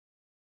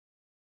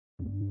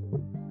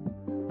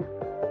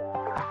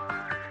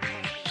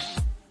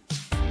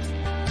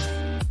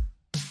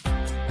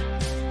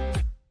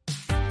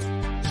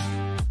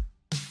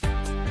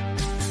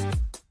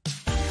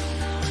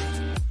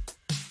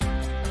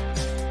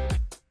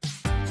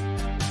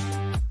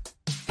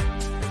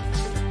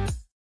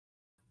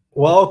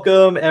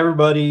Welcome,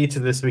 everybody, to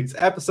this week's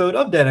episode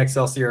of Den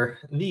Excelsior,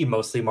 the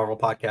Mostly Marvel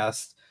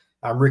podcast.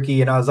 I'm Ricky,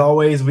 and as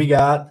always, we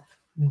got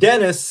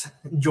Dennis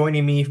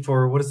joining me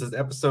for, what is this,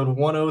 episode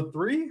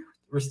 103?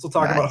 We're still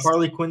talking about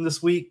Harley Quinn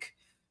this week.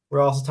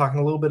 We're also talking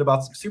a little bit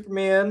about some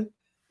Superman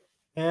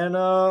and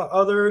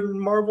other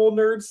Marvel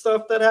nerd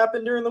stuff that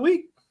happened during the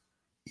week.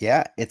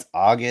 Yeah, it's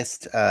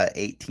August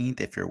 18th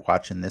if you're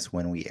watching this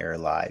when we air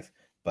live.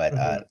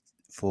 But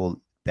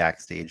full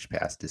backstage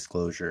pass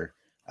disclosure,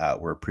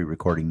 we're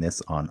pre-recording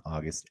this on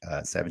August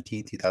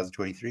 17th,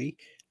 2023,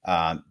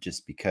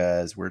 just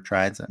because we're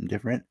trying something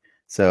different.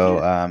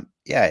 So,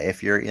 yeah,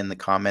 if you're in the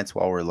comments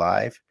while we're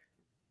live,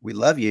 we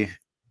love you,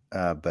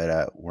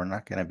 but we're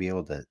not going to be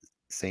able to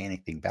say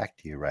anything back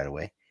to you right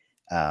away.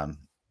 Yeah,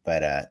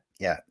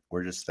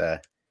 we're just...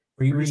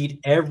 we read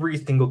every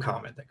single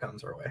comment that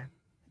comes our way.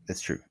 It's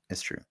true.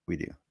 It's true. We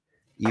do.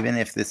 Even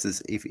if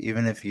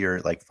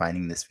you're like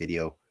finding this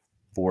video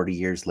 40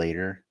 years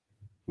later,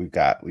 we've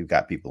got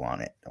people on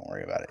it. Don't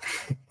worry about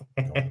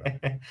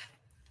it.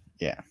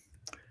 Yeah.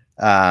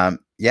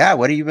 Yeah.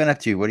 What have you been up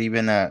to? What have you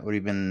been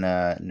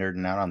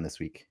nerding out on this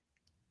week?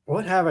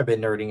 What have I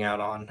been nerding out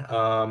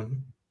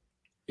on?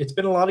 It's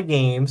been a lot of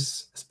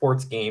games,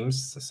 sports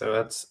games. So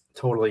that's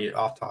totally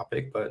off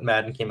topic, but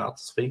Madden came out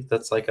this week.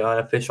 That's like an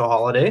official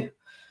holiday.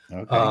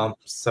 Okay.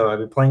 So I've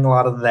been playing a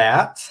lot of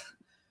that,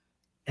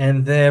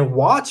 and then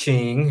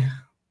watching.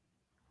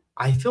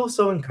 I feel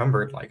so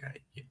encumbered. Like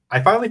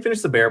I finally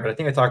finished The Bear, but I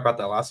think I talked about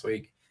that last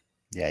week.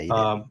 Yeah, you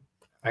did.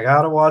 I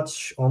gotta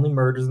watch Only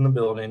Murders in the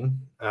Building.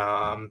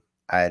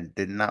 I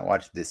did not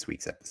watch this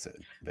week's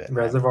episode, but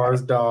Reservoir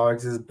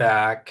Dogs is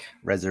back.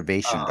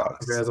 Reservation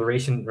Dogs.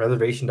 Reservation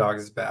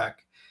Dogs is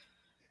back.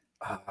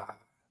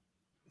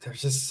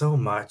 There's just so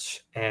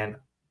much, and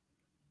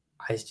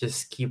I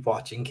just keep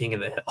watching King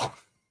of the Hill.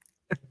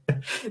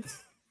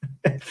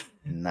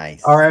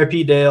 Nice.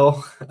 R.I.P.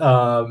 Dale.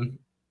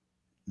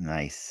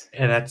 Nice.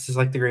 And that's just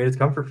like the greatest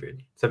comfort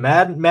food. So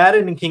Madden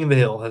and King of the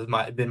Hill has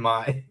been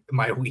my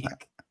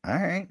week. All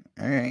right.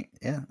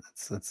 Yeah,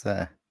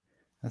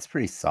 that's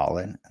pretty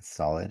solid. That's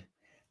solid.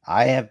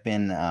 I have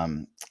been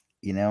I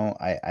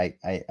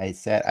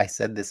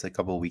said this a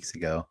couple of weeks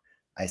ago.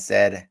 I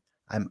said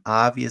I'm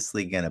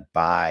obviously gonna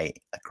buy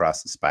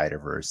Across the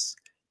Spider-Verse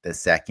the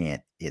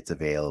second it's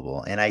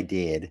available, and I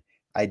did.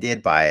 I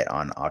did buy it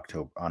on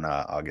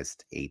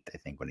August 8th, I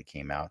think, when it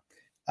came out.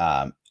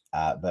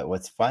 But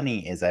what's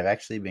funny is I've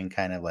actually been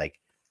kind of like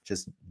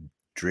just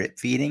drip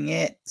feeding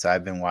it. So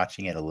I've been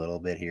watching it a little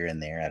bit here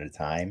and there at a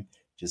time,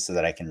 just so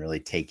that I can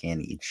really take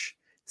in each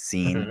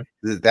scene.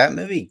 Mm-hmm. That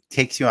movie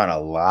takes you on a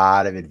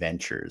lot of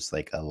adventures,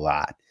 like a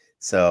lot.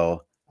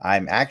 So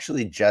I'm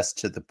actually just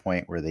to the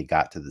point where they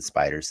got to the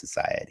Spider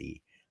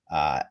Society.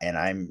 And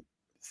I'm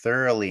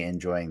thoroughly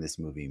enjoying this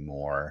movie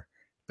more.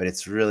 But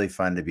it's really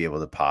fun to be able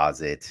to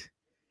pause it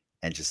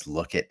and just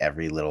look at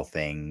every little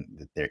thing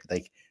that they're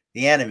like.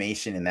 The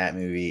animation in that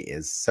movie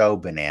is so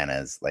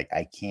bananas. Like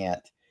I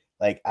can't.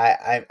 Like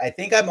I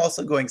think I'm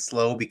also going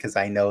slow because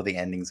I know the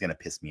ending's gonna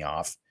piss me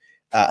off.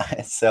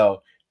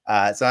 So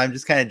I'm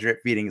just kind of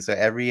drip feeding. So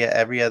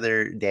every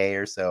other day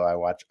or so, I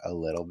watch a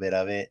little bit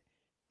of it,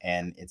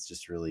 and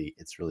it's really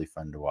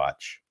fun to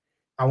watch.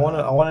 I want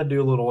to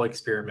do a little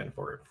experiment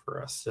for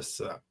us, just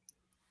to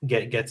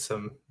get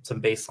some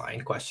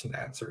baseline questions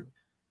answered.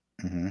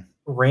 Mm-hmm.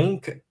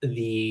 Rank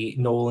the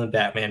Nolan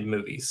Batman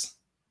movies,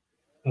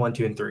 1,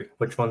 2, and 3.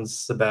 Which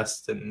one's the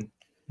best, and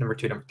number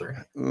 2, number 3?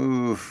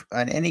 Oof,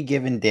 on any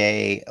given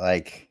day,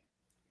 like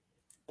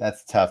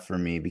that's tough for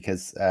me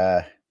because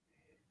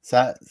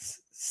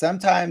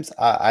sometimes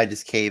I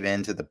just cave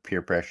into the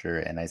peer pressure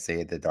and I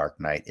say The Dark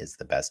Knight is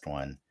the best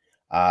one.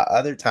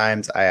 Other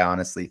times I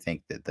honestly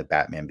think that the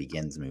Batman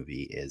Begins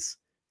movie is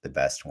the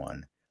best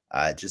one.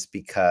 Just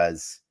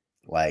because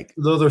like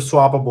those are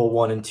swappable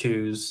 1 and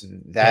 2s.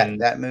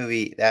 That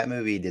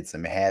movie did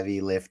some heavy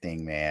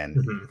lifting, man.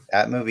 Mm-hmm.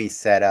 That movie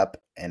set up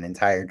an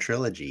entire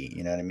trilogy,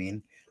 you know what I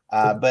mean?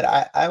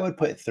 But I would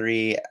put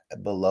 3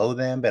 below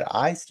them, but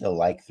I still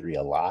like 3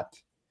 a lot.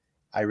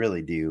 I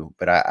really do,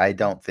 but I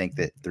don't think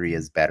that 3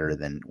 is better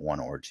than 1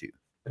 or 2.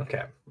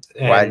 Okay.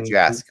 Why did you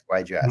ask?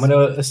 I'm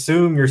gonna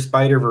assume your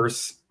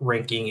Spider-Verse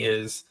ranking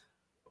is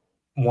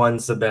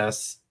 1's the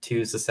best,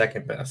 2's the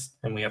second best,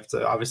 and we have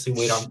to obviously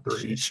wait on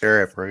 3.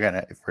 Sure, if we're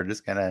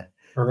just gonna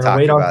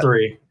wait on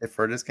 3. If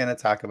we're just gonna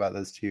talk about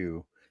those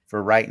 2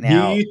 for right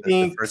now, do you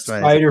think the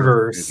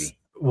Spider-Verse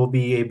will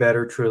be a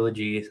better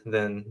trilogy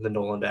than the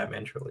Nolan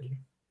Batman trilogy?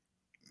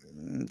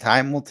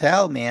 Time will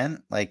tell,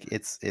 man. Like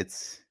it's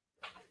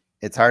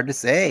hard to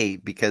say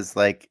because,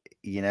 like,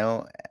 you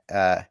know,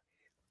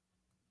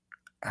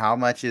 how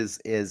much of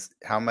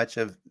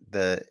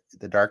the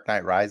Dark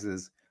Knight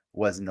Rises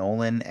was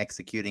Nolan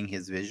executing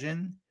his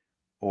vision,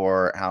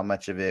 or how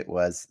much of it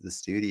was the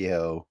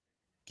studio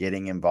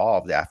getting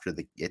involved after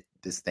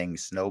this thing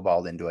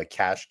snowballed into a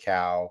cash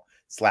cow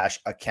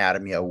 /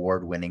 Academy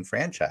Award winning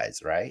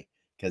franchise, right?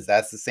 Because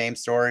that's the same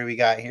story we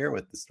got here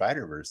with the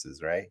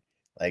Spider-Verses, right?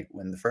 Like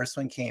when the first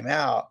one came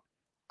out,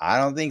 I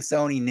don't think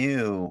Sony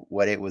knew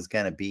what it was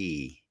gonna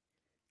be.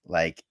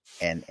 Like,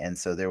 and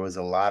so there was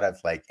a lot of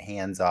like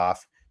hands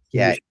off.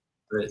 Yeah,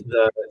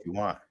 The if you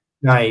want.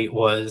 Knight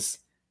was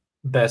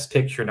Best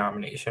Picture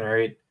nomination,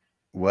 right?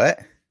 What?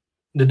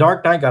 The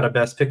Dark Knight got a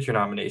Best Picture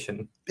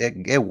nomination.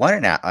 It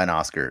won an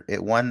Oscar.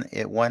 It won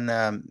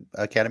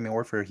Academy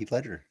Award for Heath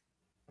Ledger.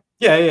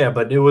 Yeah,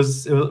 but it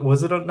was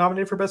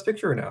nominated for Best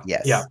Picture or no?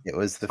 Yes. Yeah. It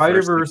was the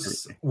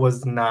Spider-Verse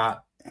was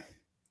not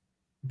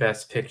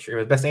Best Picture. It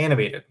was Best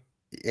Animated.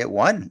 It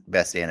won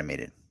Best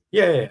Animated.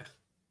 Yeah.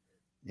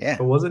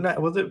 But was it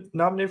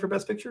nominated for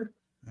Best Picture?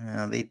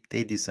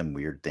 They do some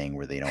weird thing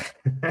where they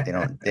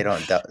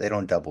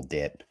don't double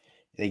dip.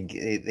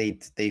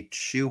 They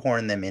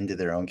shoehorn them into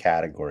their own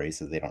category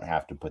so they don't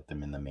have to put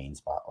them in the main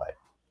spotlight.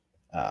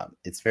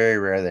 It's very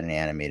rare that an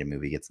animated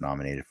movie gets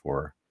nominated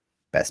for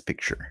Best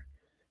Picture.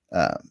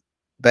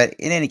 But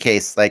in any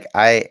case, like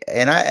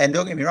and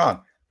don't get me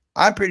wrong,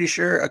 I'm pretty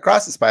sure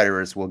Across the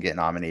Spider-Verse will get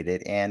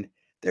nominated, and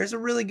there's a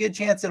really good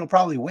chance it'll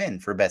probably win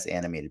for Best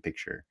Animated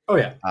Picture. Oh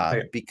yeah,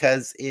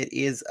 because it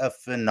is a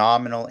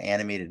phenomenal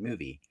animated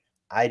movie.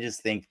 I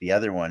just think the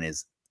other one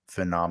is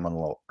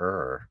phenomenal.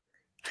 But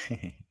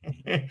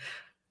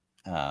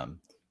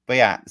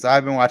yeah, so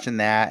I've been watching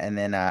that, and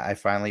then I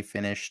finally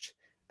finished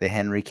the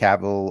Henry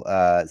Cavill,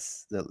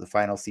 the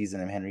final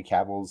season of Henry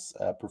Cavill's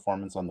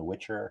performance on The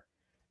Witcher,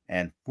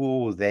 and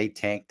they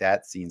tanked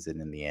that season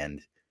in the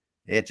end.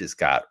 It just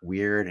got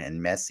weird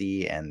and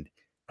messy, and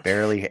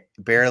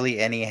barely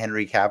any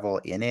Henry Cavill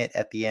in it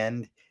at the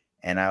end.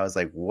 And I was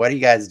like, "What are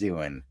you guys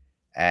doing?"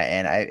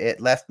 And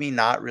it left me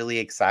not really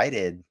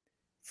excited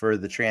for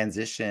the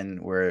transition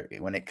where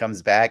when it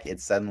comes back,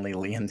 it's suddenly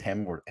Liam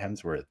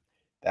Hemsworth.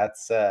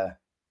 That's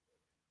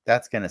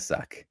gonna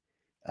suck.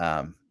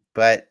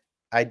 But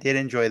I did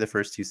enjoy the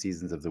first 2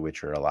 seasons of The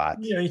Witcher a lot.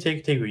 Yeah, you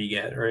take what you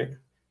get, right?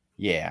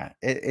 Yeah.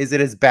 Is it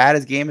as bad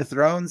as Game of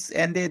Thrones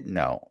ended?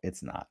 No,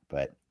 it's not.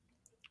 But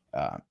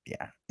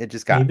yeah, it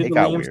just got maybe it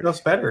got Liam weird.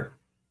 Stuff's better.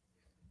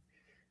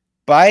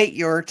 Bite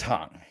your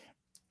tongue.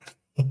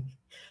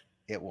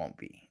 It won't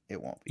be. We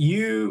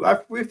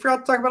forgot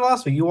to talk about it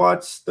last week. You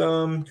watched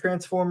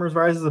Transformers: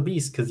 Rise of the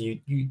Beast because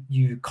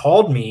you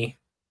called me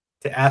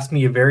to ask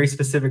me a very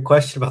specific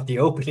question about the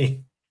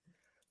opening.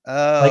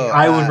 Oh, like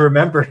I would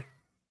remember.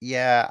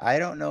 Yeah, I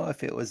don't know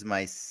if it was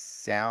my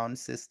sound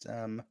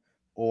system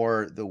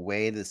or the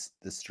way the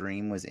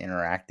stream was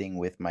interacting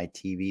with my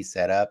TV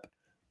setup,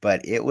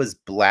 but it was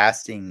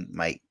blasting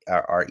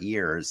our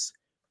ears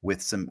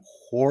with some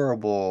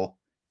horrible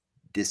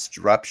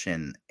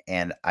disruption,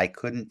 and I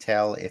couldn't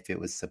tell if it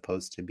was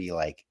supposed to be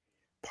like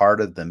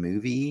part of the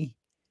movie,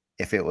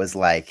 if it was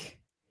like,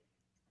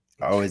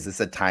 oh, is this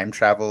a time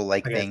travel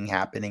thing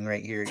happening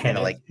right here?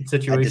 Like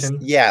situation.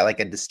 Like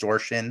a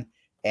distortion.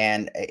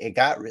 And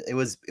it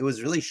was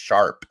really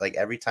sharp. Like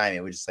every time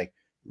it was just like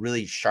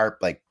really sharp,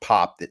 like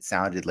pop that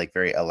sounded like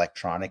very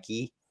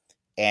electronic-y.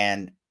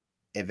 And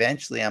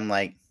eventually I'm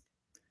like,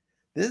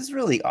 this is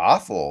really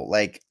awful.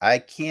 Like I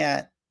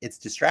can't, it's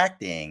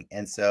distracting.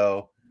 And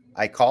so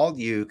I called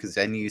you because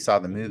I knew you saw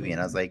the movie, and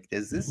I was like,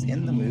 is this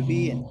in the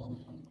movie? And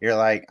you're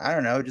like, I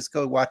don't know, just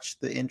go watch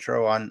the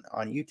intro on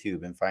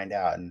YouTube and find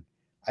out. And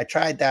I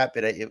tried that,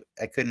 but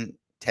I couldn't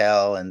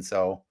tell. And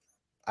so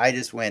I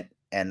just went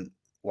and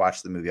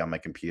watched the movie on my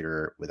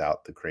computer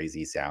without the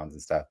crazy sounds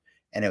and stuff,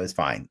 and it was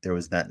fine. There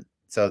was none.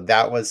 So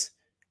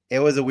it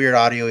was a weird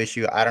audio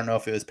issue. I don't know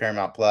if it was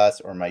Paramount Plus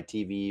or my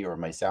TV or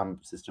my sound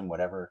system,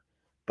 whatever,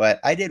 but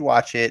I did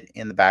watch it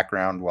in the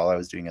background while I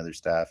was doing other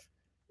stuff.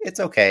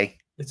 It's okay.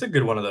 It's a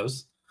good one of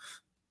those.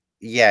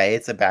 Yeah,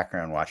 it's a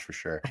background watch for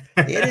sure.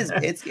 It is.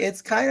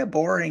 It's kind of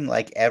boring,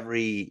 like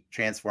every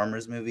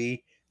Transformers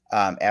movie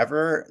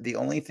ever. The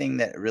only thing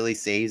that really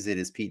saves it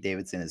is Pete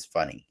Davidson is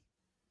funny.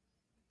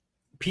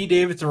 Pete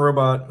Davidson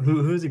robot.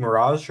 Who's he?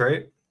 Mirage,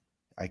 right?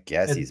 I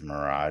guess he's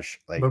Mirage.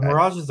 But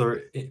Mirage is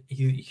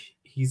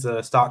he's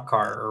a stock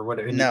car or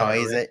whatever. No,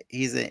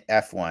 he's an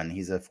F1.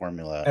 He's a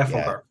Formula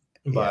F1 car.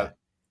 But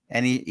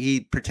and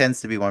he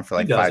pretends to be one for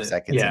like 5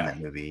 seconds in that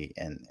movie,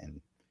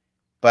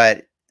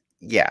 but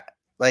yeah,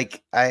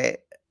 like I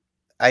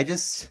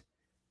just,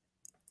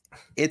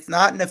 it's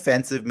not an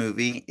offensive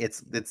movie.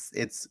 It's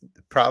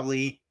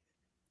probably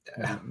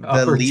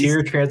the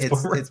least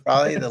Transformers. It's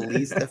probably the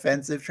least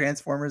offensive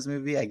Transformers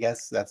movie. I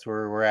guess that's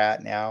where we're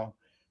at now.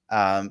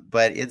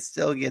 But it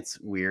still gets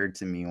weird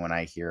to me when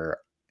I hear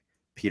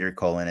Peter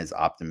Cullen as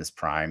Optimus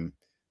Prime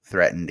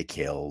threaten to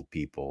kill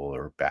people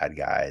or bad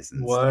guys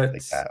and stuff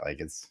like that. Like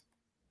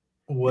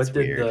what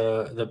did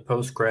the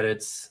post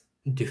credits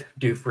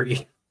do for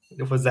you?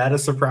 Was that a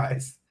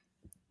surprise?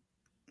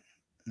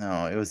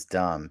 No, it was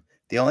dumb.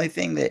 The only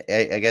thing that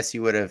I guess it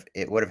would have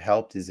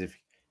helped is if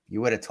you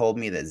would have told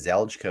me that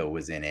Zeljko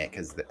was in it,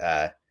 because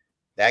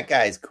that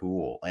guy's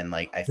cool, and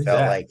like I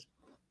felt like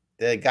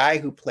the guy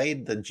who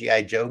played the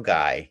GI Joe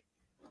guy,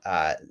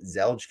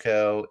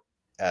 Zeljko.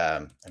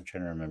 I'm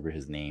trying to remember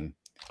his name.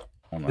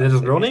 Is that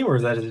his real name or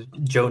is that his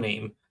Joe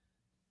name?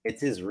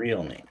 It's his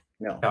real name.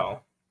 No.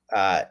 Oh.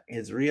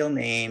 His real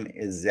name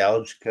is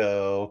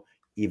Zeljko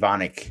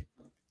Ivanik,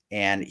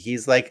 and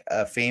he's like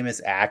a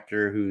famous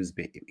actor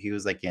he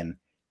was like in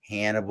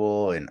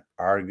Hannibal and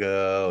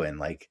Argo, and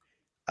like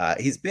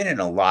he's been in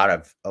a lot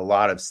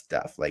of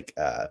stuff. Like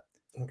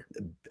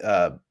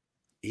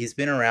he's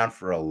been around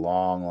for a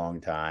long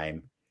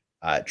time.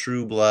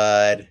 True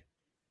Blood.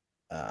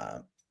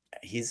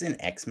 He's in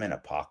X-Men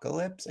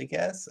Apocalypse, I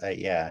guess.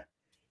 Yeah,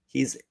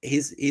 he's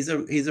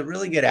a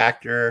really good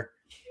actor.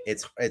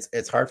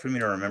 It's hard for me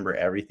to remember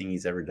everything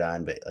he's ever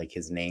done, but like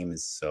his name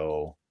is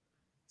so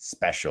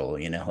special,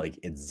 like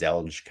it's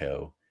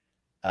Zeljko.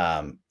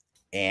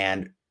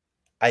 And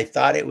I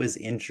thought it was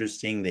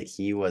interesting that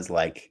he was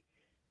like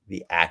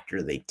the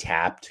actor they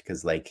tapped,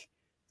 because like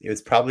it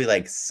was probably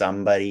like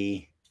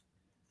somebody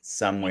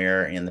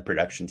somewhere in the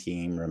production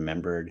team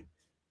remembered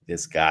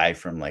this guy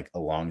from like a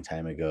long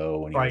time ago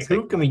when he was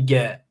who like, can we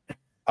get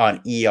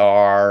on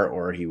ER,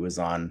 or he was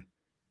on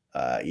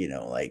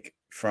like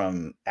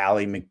from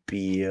Ally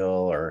McBeal,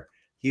 or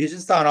he was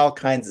just on all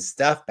kinds of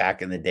stuff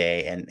back in the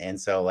day, and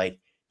so like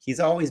he's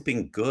always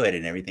been good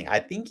and everything. I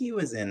think he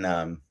was in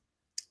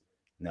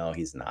no,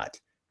 he's not.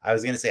 I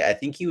was gonna say I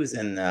think he was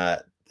in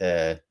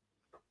the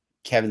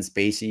Kevin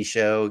Spacey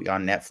show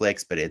on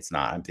Netflix, but it's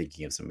not. I'm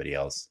thinking of somebody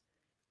else.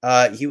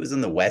 He was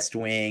in The West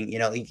Wing.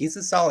 He's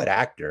a solid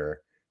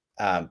actor.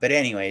 But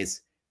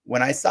anyways,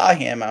 when I saw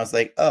him, I was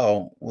like,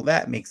 oh, well,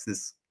 that makes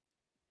this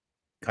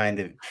kind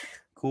of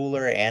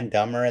cooler and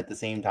dumber at the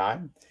same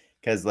time,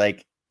 because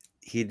like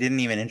he didn't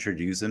even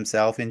introduce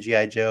himself in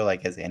GI Joe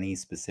like as any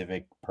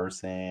specific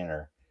person,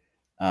 or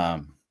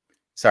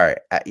sorry,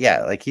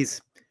 yeah, like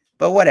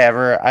but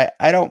whatever.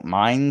 I don't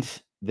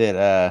mind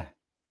that.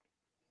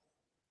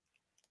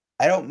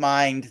 I don't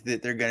mind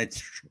that they're gonna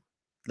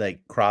like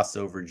cross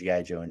over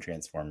GI Joe and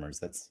Transformers.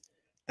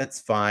 That's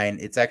fine.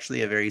 It's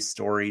actually a very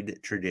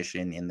storied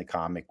tradition in the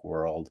comic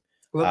world.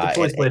 let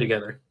the toys play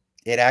together.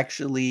 It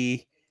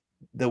actually,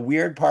 the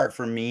weird part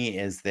for me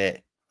is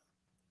that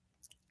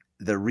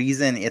the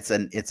reason it's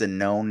a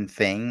known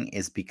thing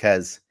is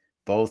because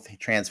both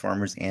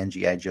Transformers and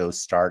GI Joe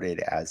started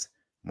as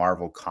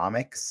Marvel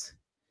Comics.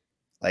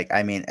 Like,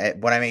 I mean,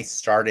 when I mean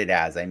started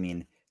as, I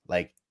mean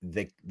like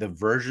the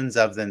versions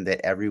of them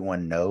that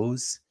everyone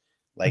knows,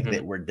 like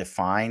that were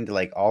defined,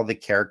 like all the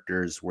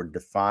characters were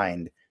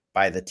defined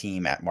by the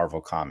team at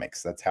Marvel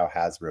Comics. That's how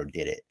Hasbro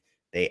did it.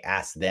 They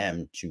asked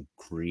them to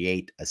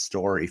create a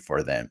story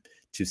for them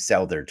to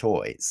sell their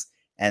toys.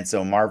 And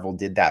so Marvel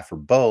did that for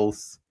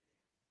both.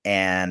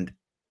 And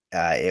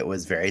it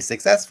was very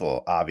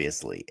successful,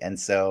 obviously. And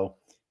so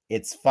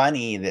it's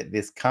funny that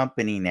this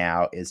company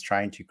now is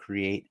trying to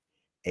create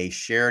a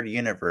shared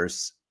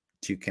universe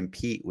to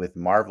compete with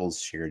Marvel's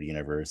shared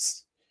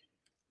universe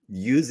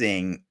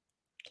using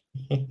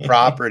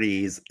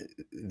properties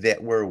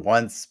that were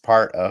once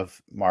part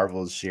of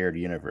Marvel's shared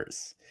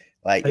universe.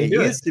 Like it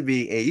used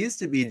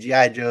to be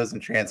GI Joes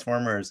and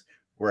Transformers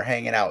were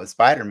hanging out with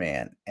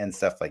Spider-Man and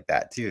stuff like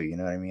that too. You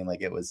know what I mean?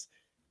 Like it was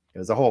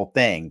a whole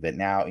thing. But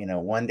now,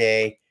 one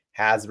day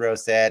Hasbro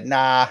said,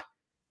 "Nah,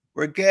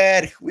 we're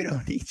good. We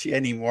don't need you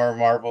anymore,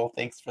 Marvel.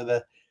 Thanks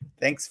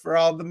for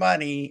all the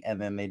money."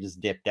 And then they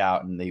just dipped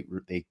out and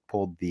they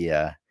pulled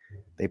the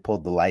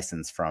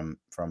license from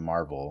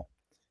Marvel.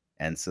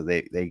 And so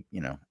they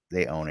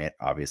own it,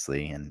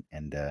 obviously, and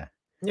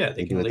yeah,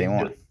 they do what they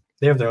want.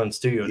 They have their own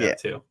studio now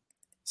too.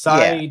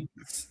 Side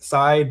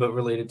but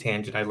related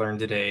tangent. I learned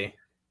today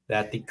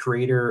that the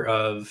creator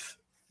of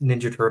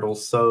Ninja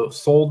Turtles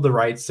sold the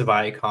rights to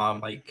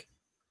Viacom like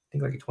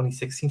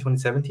 2016,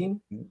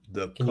 2017.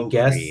 The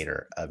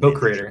co-creator of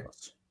Ninja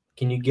Turtles.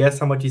 Can you guess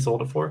how much he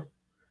sold it for?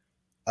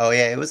 Oh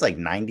yeah, it was like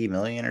 90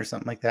 million or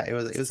something like that. It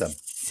was a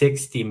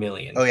 60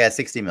 million. Oh yeah,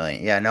 60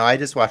 million. Yeah, no, I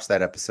just watched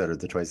that episode of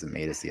The Toys That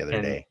Made Us the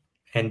other day.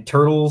 And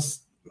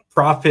Turtles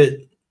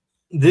profit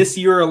this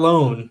year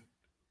alone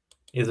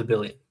is $1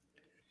 billion.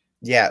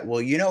 Yeah,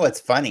 well, what's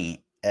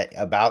funny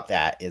about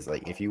that is,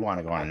 like, if you want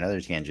to go on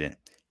another tangent,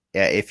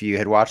 if you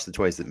had watched The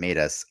Toys That Made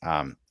Us,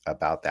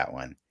 about that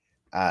one,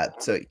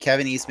 so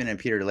Kevin Eastman and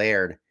Peter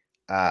Laird,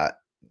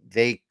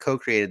 they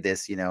co-created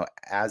this,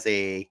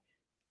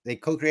 they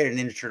co-created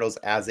Ninja Turtles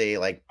as a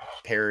like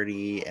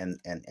parody and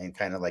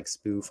kind of like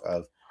spoof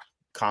of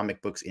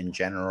comic books in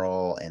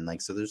general, and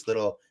like so there's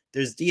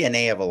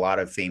DNA of a lot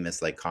of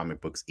famous like comic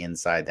books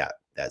inside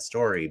that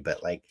story,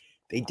 but like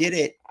they did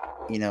it,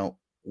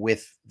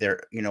 with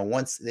their,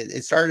 once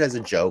it started as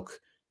a joke.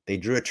 They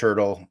drew a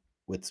turtle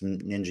with some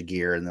ninja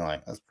gear, and they're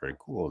like, that's pretty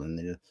cool.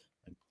 And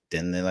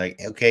then they're like,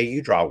 okay,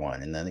 you draw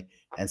one,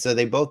 and so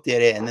they both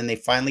did it, and then they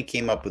finally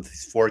came up with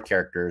these 4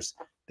 characters.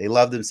 They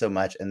loved them so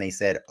much, and they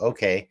said,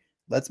 okay,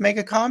 let's make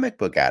a comic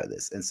book out of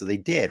this. And so they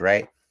did,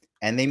 right?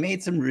 And they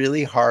made some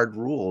really hard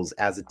rules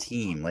as a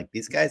team. Like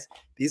these guys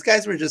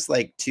were just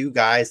like 2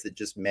 guys that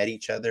just met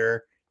each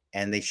other,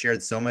 and they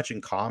shared so much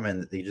in common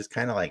that they just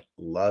kind of like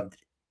loved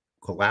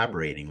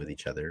collaborating with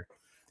each other.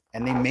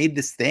 And they made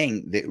this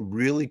thing that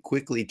really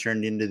quickly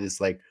turned into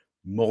this like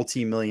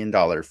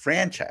multi-million-dollar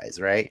franchise,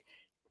 right?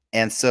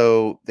 And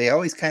so they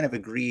always kind of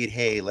agreed,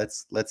 hey,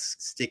 let's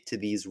stick to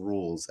these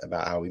rules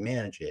about how we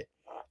manage it.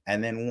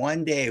 And then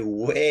one day,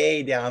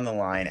 way down the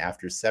line,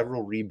 after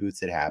several reboots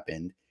had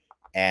happened,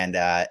 and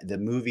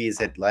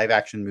the live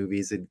action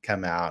movies had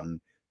come out, and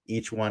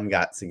each one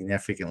got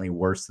significantly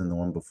worse than the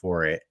one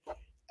before it.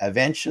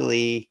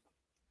 Eventually,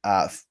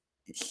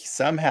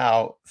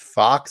 somehow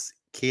Fox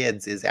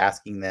Kids is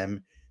asking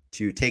them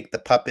to take the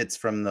puppets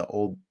from the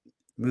old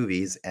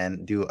movies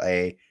and do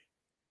a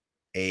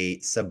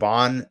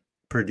Saban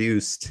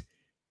produced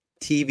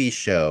TV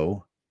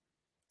show.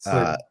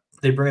 So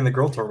they bring in the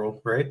girl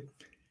turtle, right?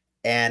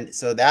 And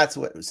so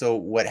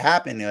what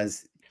happened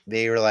was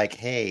they were like,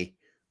 hey,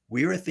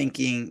 we were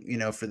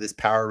thinking, for this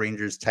Power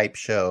Rangers type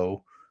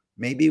show,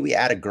 maybe we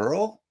add a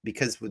girl,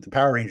 because with the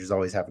Power Rangers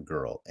always have a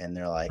girl. And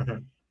they're like,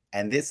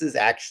 and this is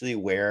actually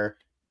where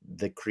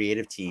the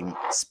creative team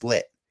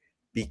split,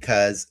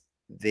 because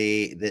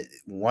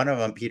one of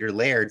them, Peter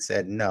Laird,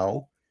 said,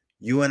 no,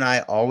 you and I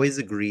always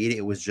agreed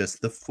it was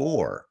just the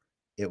four.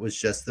 It was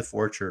just the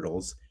four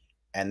turtles.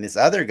 And this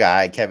other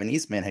guy, Kevin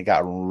Eastman, had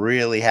gotten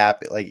really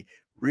happy, like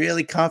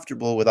really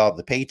comfortable with all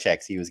the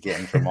paychecks he was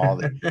getting from all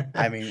the,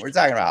 I mean, we're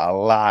talking about a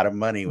lot of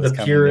money was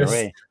coming their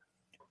way.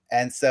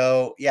 And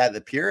so, yeah,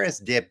 the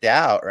purists dipped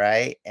out,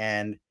 right?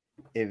 And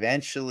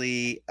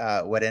eventually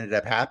what ended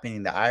up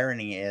happening, the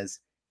irony is,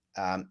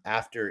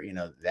 after,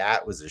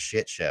 that was a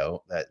shit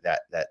show,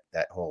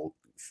 that whole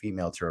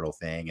female turtle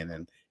thing.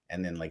 And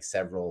then like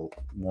several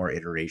more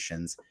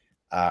iterations,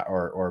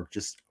 or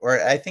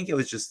I think it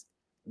was just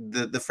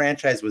the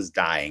franchise was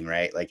dying,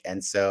 right? Like,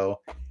 and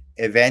so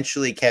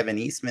eventually Kevin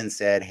Eastman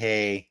said,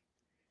 hey,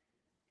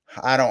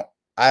 I don't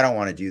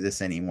want to do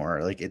this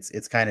anymore. Like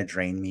it's kind of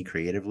drained me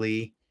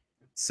creatively.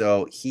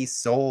 So he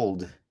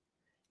sold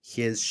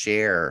his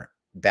share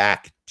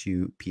back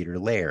to Peter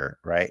Laird,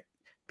 right?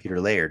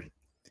 Peter Laird.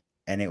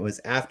 And it was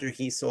after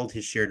he sold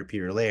his share to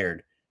Peter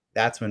Laird,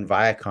 that's when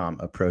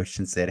Viacom approached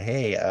and said,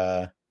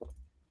 hey,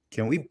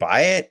 can we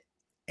buy it?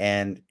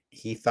 And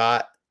they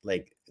thought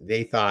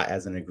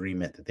as an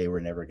agreement that they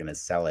were never going to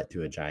sell it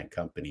to a giant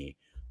company.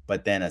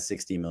 But then a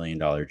 $60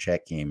 million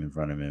check came in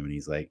front of him, and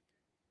he's like,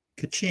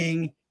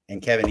 ka-ching.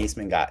 And Kevin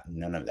Eastman got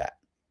none of that.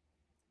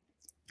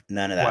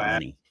 None of that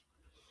money.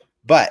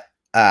 But,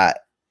 I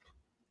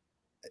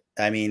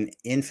mean,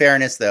 in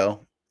fairness,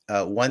 though,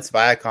 once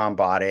Viacom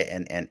bought it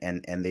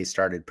and they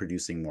started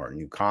producing more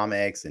new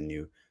comics and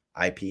new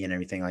IP and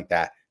everything like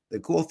that, the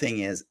cool thing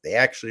is they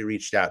actually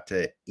reached out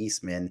to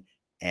Eastman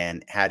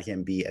and had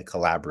him be a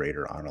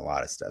collaborator on a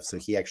lot of stuff. So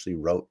he actually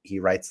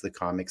writes the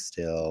comics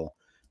still.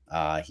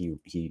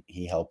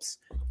 He helps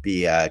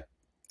be a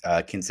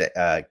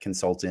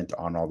consultant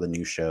on all the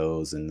new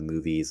shows and the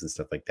movies and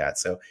stuff like that.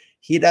 So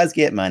he does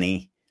get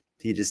money.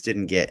 He just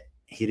didn't get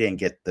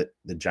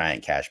the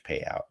giant cash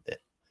payout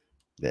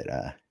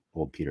that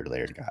old Peter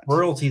Laird got.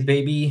 Royalties,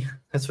 baby.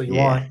 That's what you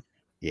want.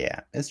 Yeah,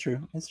 it's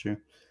true. It's true.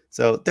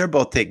 So they're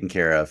both taken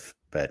care of,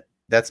 but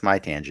that's my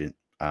tangent.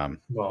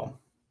 Well,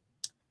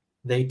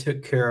 they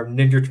took care of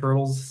Ninja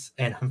Turtles,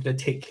 and I'm going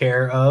to take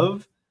care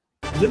of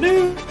the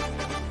new.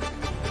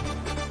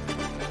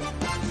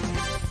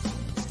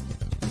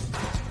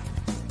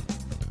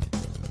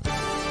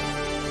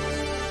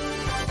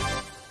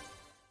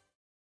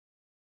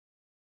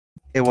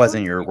 It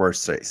wasn't your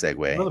worst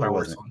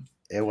segue.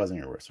 It wasn't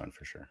your worst one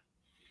for sure.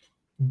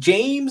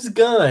 James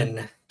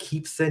Gunn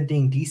keeps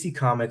sending DC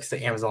Comics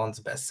to Amazon's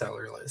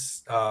bestseller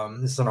list.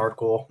 This is an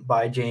article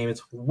by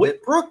James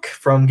Whitbrook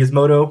from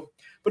Gizmodo,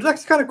 but it's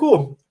actually kind of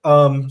cool.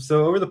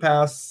 So over the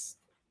past,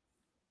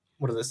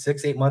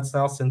 6-8 months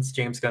now since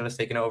James Gunn has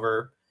taken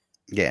over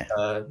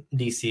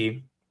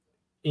DC,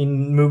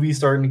 in movies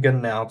starting to get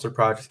announced or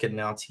projects get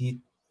announced,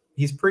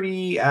 he's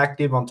pretty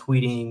active on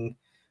tweeting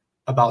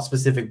about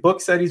specific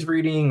books that he's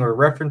reading or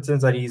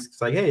references that he's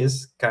like, hey, this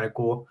is kind of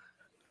cool.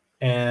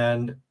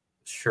 And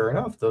sure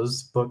enough,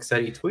 those books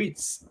that he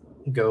tweets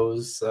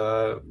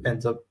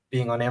ends up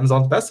being on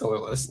Amazon's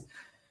bestseller list.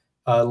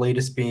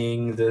 Latest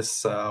being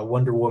this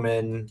Wonder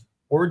Woman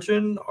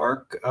origin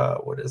arc.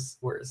 Where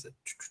is it?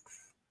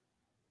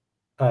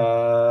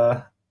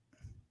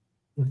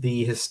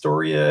 The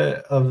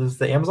Historia of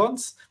the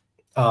Amazons.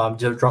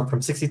 Just jumped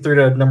from 63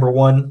 to number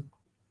 1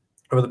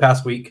 over the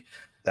past week.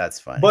 That's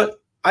funny. But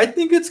I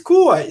think it's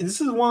cool. This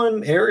is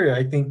one area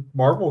I think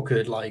Marvel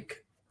could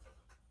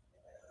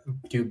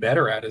do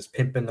better at, is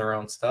pimping their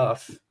own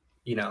stuff,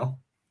 in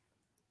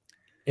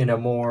a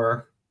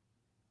more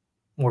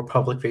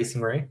public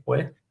facing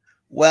way.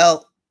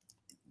 Well,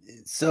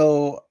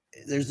 so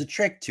there's a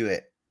trick to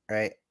it,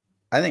 right?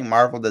 I think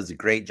Marvel does a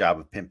great job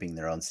of pimping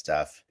their own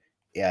stuff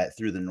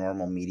through the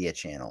normal media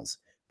channels.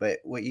 But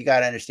what you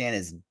got to understand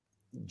is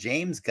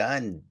James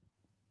Gunn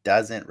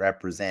doesn't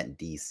represent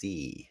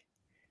DC.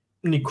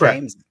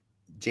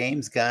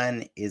 James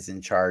Gunn is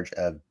in charge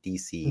of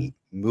DC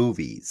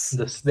movies.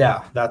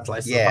 That's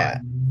like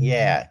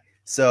yeah.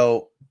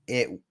 So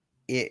it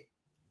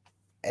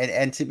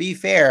and to be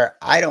fair,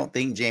 I don't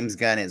think James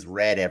Gunn has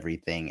read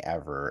everything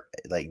ever,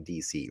 like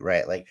DC,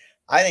 right? Like,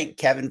 I think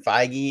Kevin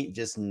Feige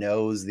just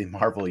knows the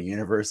Marvel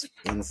universe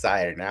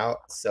inside and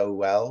out so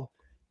well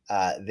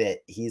that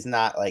he's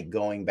not like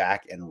going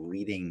back and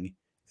reading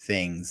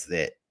things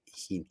that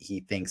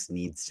he thinks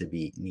need to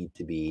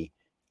be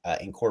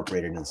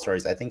incorporated in the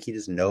stories. I think he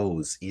just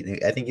knows.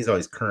 I think he's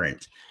always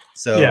current.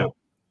 Yeah. So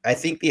I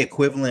think the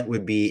equivalent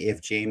would be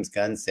if James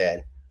Gunn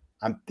said,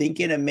 I'm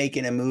thinking of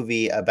making a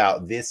movie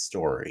about this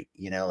story,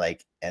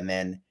 like, and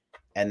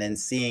then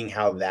seeing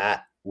how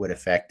that would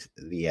affect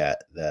the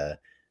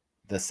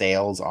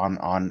sales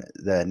on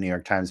the New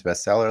York Times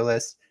bestseller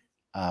list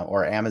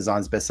or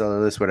Amazon's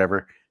bestseller list,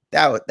 whatever.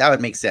 That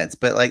would make sense.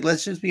 But like,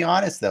 let's just be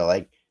honest though,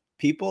 like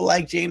people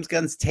like James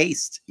Gunn's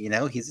taste. He's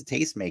a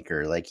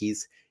tastemaker. Like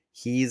he's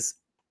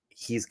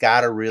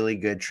got a really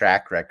good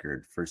track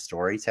record for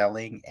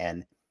storytelling,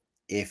 and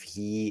if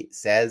he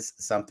says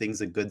something's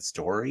a good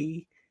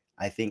story,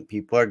 I think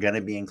people are going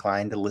to be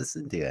inclined to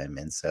listen to him.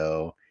 And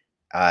so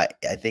I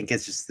think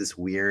it's just this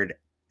weird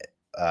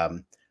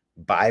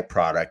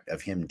byproduct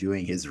of him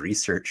doing his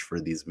research for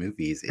these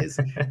movies is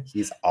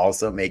he's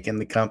also making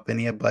the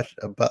company a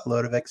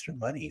buttload of extra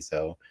money.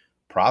 So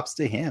props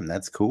to him.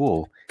 That's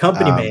cool.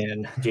 Company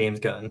man, James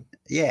Gunn.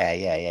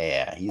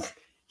 Yeah.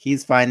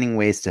 He's finding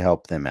ways to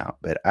help them out.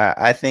 But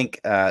I think,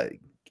 I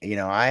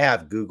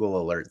have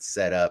Google alerts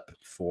set up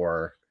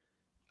for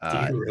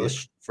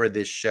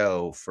this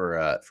show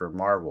for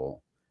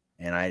Marvel,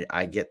 and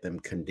I get them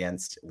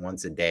condensed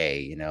once a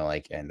day,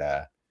 and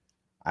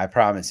I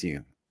promise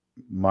you,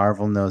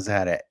 Marvel knows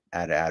how to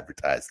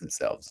advertise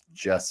themselves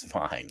just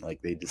fine.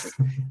 Like they just,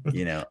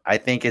 I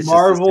think it's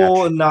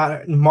Marvel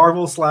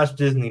 /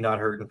 Disney not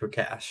hurting for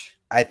cash.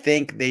 I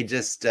think they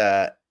just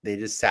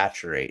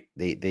saturate.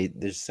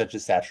 There's such a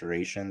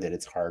saturation that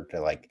it's hard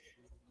to like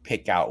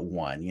pick out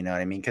one. You know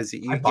what I mean? Because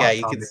you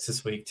could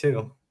this week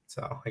too.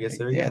 So I guess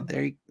there you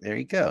go. There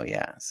you go.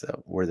 Yeah.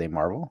 So were they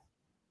Marvel?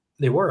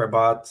 They were. I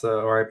bought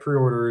or I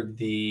pre-ordered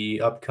the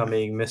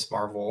upcoming Miss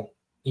Marvel,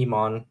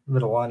 Iman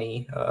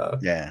Vellani.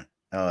 Yeah.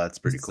 Oh, that's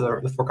pretty cool.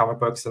 The 4 comic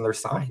books, and they're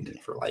signed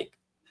for like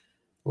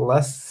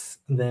less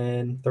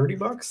than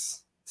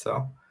 $30.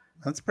 So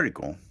that's pretty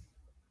cool.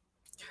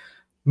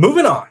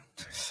 Moving on,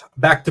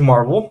 back to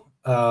Marvel.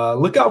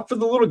 Look out for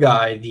the little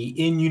guy,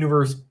 the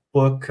in-universe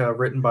book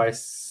written by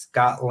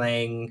Scott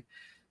Lang.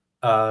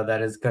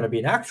 That is going to be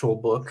an actual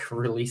book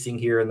releasing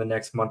here in the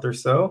next month or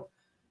so.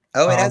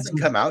 Oh, it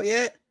hasn't come out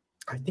yet?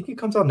 I think it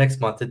comes out next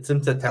month. It's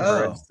in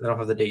September. Oh. I don't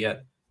have the date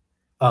yet.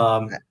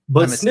 But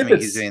I'm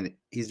snippets.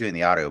 He's doing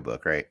the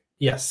audiobook, right?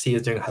 Yes, he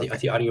is doing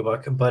the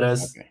audiobook. But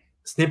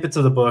snippets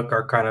of the book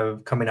are kind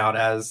of coming out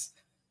as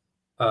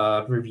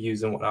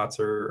reviews and whatnots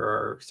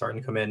are starting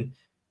to come in.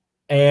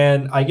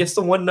 And I guess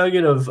the one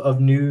nugget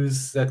of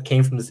news that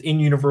came from this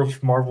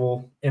in-universe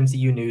Marvel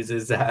MCU news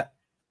is that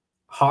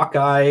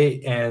Hawkeye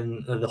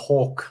and the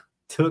Hulk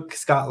took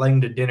Scott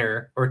Lang to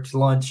dinner or to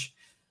lunch,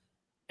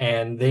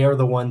 and they are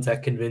the ones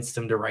that convinced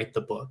him to write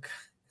the book.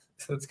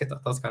 So that's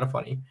kind of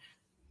funny.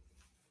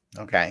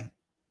 Okay.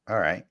 All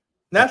right.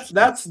 That's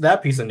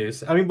that piece of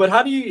news. I mean,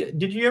 but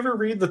did you ever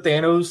read the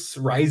Thanos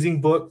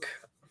Rising book,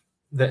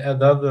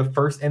 the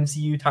first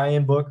MCU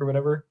tie-in book or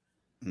whatever?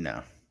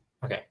 No.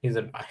 Okay, he's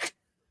in.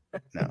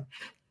 No,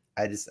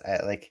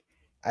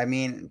 I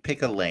mean,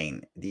 pick a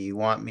lane. Do you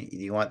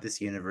want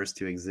this universe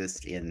to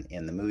exist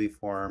in the movie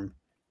form,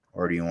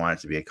 or do you want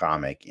it to be a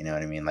comic? You know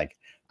what I mean? Like,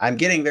 I'm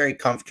getting very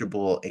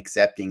comfortable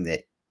accepting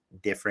that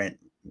different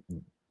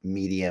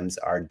mediums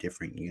are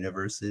different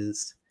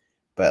universes.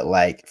 But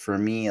like for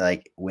me,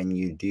 like when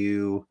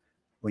you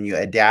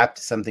adapt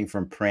something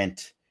from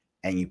print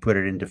and you put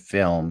it into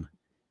film,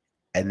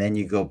 and then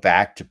you go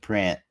back to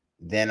print,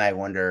 then I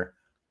wonder,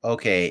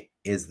 okay,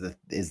 is the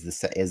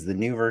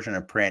new version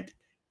of print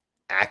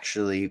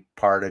actually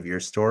part of your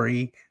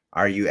story?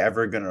 Are you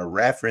ever going to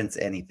reference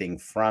anything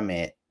from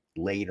it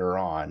later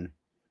on?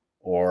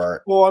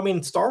 Or well, I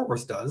mean, Star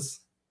Wars does.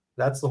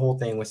 That's the whole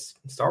thing with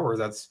Star Wars.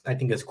 That's I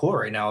think is cool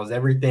right now. Is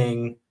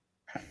everything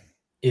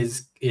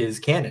is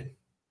canon?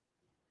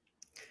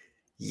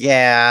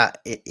 Yeah,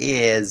 it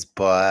is,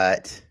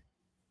 but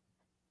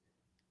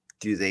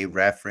do they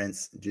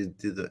reference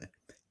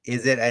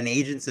is it an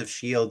Agents of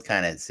S.H.I.E.L.D.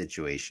 kind of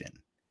situation?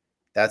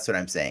 That's what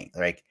I'm saying.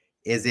 Like,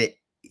 is it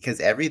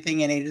because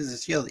everything in Agents of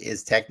S.H.I.E.L.D.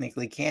 is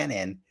technically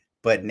canon,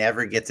 but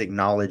never gets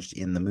acknowledged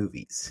in the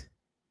movies?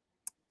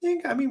 I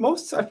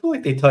feel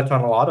like they touch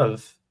on a lot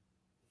of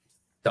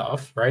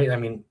stuff, right? I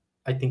mean,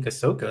 I think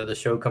Ahsoka, the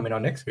show coming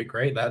on next week,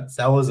 right? That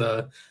was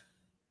a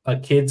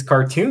kid's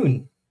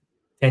cartoon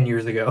 10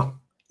 years ago.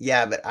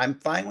 Yeah, but I'm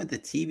fine with the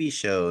TV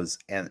shows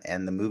and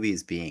the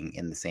movies being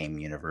in the same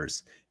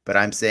universe. But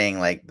I'm saying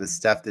like the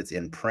stuff that's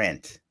in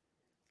print,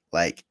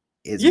 like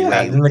is in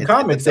the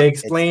comics they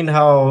explain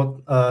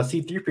how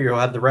C-3PO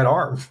had the red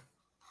arm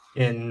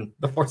in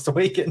The Force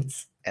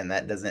Awakens, and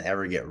that doesn't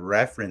ever get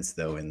referenced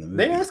though in the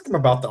movie. They ask him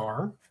about the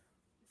arm.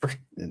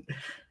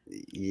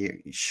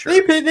 Sure.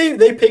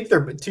 They pick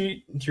their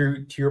to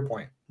your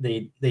point.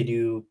 They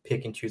do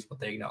pick and choose what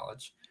they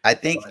acknowledge. I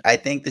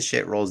think the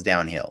shit rolls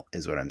downhill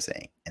is what I'm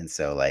saying. And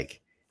so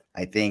like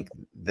I think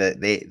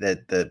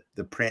the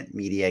print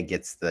media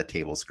gets the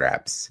table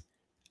scraps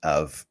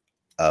of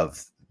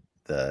of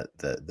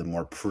the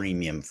more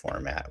premium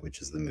format,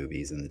 which is the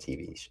movies and the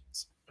TV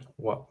shows.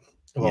 Well,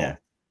 Yeah.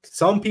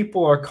 some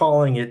people are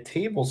calling it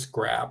table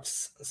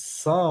scraps.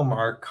 Some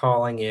are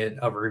calling it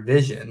a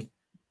revision.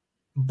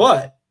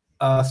 But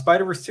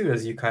Spider-Verse 2,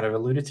 as you kind of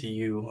alluded to,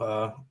 you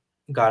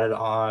got it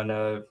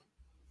on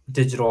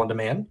digital on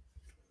demand,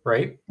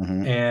 right?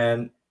 Mm-hmm.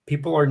 And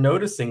people are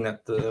noticing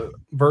that the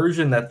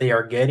version that they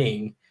are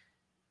getting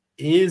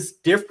is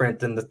different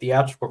than the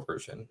theatrical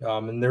version.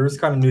 And there was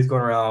kind of news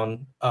going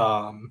around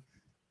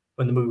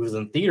when the movie was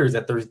in theaters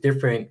that there's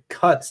different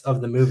cuts of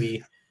the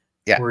movie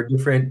Yeah. where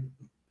different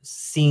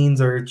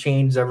scenes are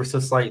changed ever so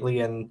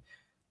slightly. And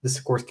this,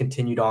 of course,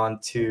 continued on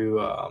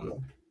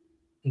to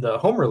the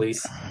home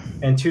release.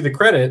 And to the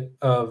credit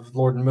of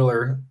Lord and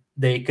Miller,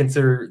 they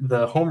consider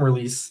the home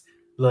release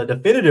the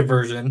definitive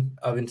version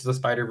of Into the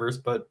Spider-Verse.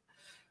 But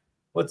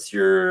what's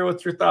your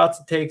thoughts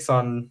and takes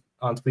on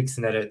tweaks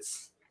and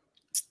edits?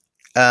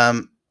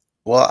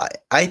 Well,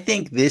 I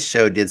think this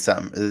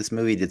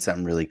movie did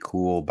something really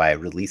cool by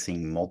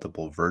releasing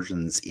multiple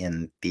versions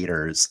in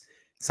theaters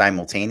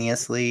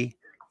simultaneously,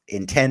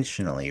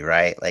 intentionally,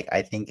 right? Like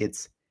I think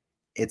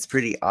it's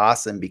pretty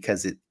awesome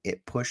because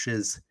it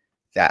pushes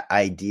that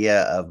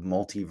idea of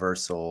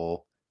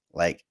multiversal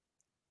like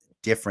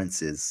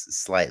differences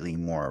slightly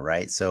more,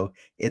 right? So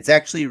it's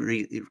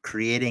actually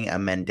creating a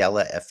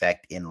Mandela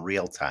effect in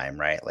real time,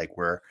 right? Like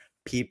where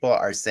people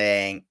are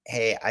saying,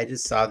 "Hey, I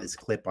just saw this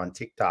clip on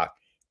TikTok.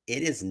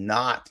 It is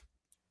not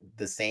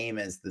the same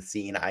as the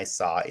scene I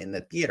saw in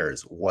the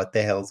theaters. What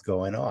the hell's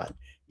going on?"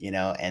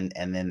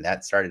 And then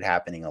that started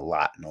happening a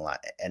lot and a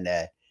lot. And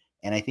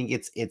I think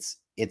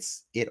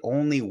it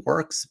only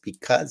works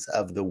because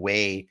of the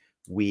way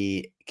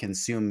we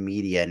consume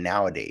media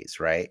nowadays,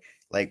 right?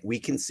 Like we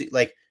can see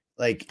like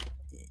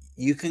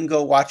you can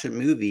go watch a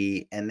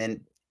movie and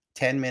then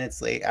 10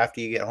 minutes late after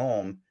you get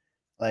home,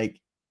 like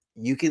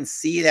you can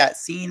see that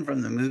scene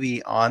from the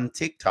movie on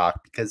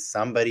TikTok because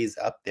somebody's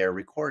up there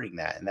recording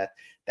that. And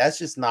that's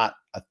just not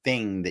a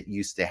thing that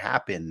used to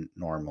happen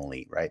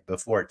normally, right?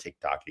 Before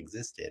TikTok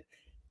existed.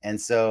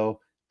 And so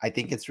I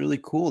think it's really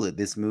cool that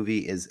this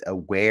movie is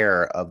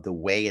aware of the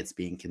way it's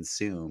being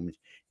consumed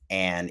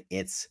and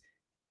it's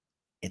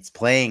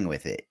playing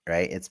with it,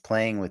 right? It's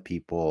playing with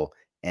people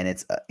and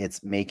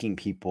it's making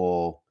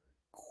people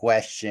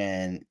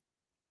question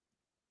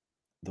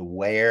the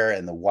where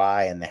and the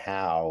why and the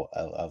how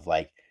of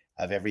like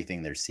of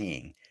everything they're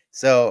seeing.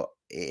 So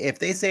if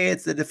they say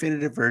it's the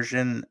definitive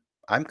version,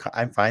 I'm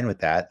fine with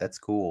that. That's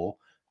cool.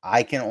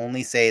 I can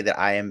only say that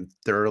I am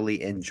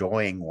thoroughly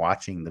enjoying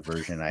watching the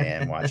version I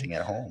am watching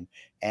at home.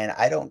 And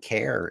I don't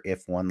care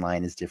if one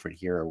line is different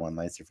here or one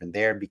line is different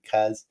there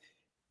because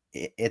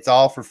it's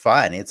all for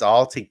fun. It's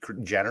all to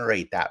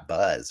generate that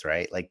buzz,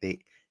 right? Like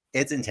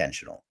it's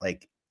intentional.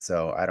 Like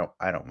so, I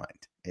don't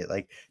mind it.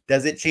 Like,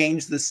 does it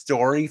change the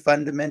story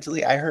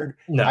fundamentally? I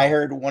No.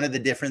 heard one of the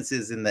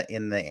differences in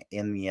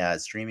the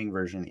streaming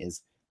version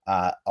is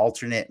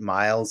alternate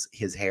Miles.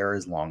 His hair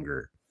is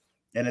longer,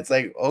 and it's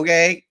like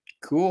okay,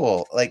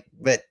 cool. Like,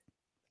 but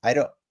I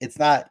don't. It's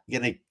not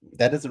gonna.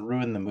 That doesn't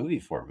ruin the movie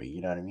for me.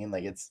 You know what I mean?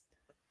 Like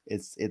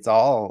it's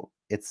all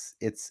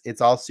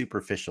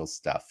superficial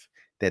stuff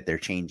that they're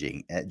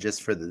changing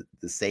just for the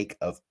sake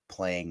of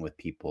playing with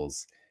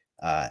people's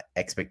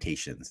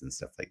expectations and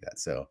stuff like that.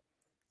 So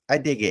I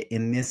dig it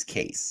in this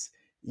case.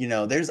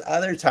 There's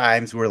other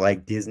times where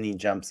like Disney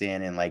jumps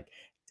in and like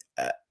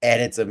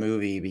edits a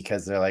movie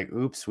because they're like,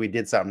 oops, we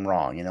did something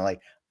wrong.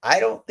 Like I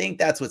don't think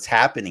that's what's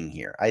happening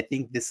here. I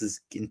think this is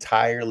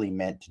entirely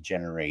meant to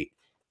generate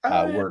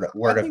I, word I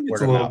word of think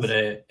it's word a of little bit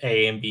mouth. of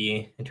A and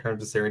B in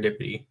terms of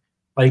serendipity.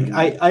 Like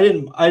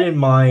Mm, I didn't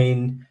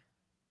mind,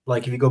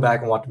 like if you go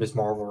back and watch Miss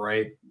Marvel,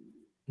 right?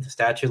 The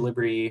Statue of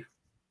Liberty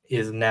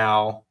is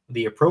now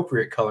the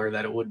appropriate color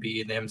that it would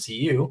be in the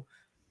MCU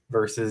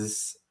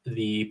versus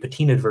the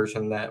patinaed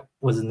version that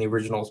was in the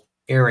original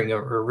airing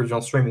or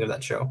original streaming of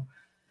that show.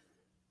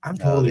 I'm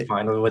no, totally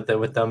fine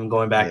with them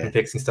going back yeah. and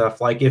fixing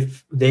stuff. Like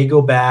if they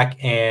go back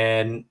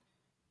and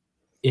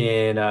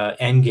in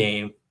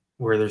Endgame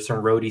where there's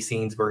some roadie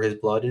scenes where his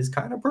blood is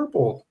kind of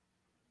purple.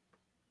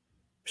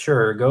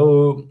 Sure,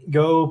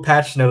 go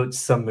patch notes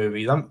some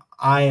movies.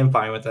 I am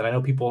fine with it. I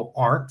know people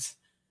aren't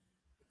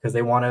because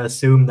they want to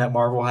assume that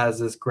Marvel has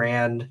this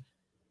grand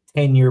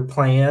 10-year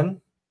plan,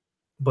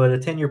 but a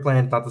 10-year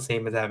plan is not the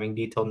same as having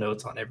detailed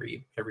notes on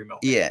every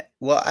moment. Yeah.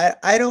 Well,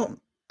 I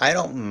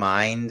don't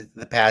mind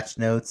the patch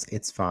notes.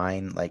 It's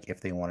fine like if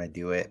they want to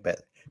do it,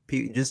 but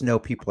just know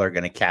people are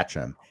going to catch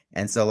them.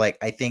 And so like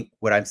I think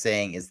what I'm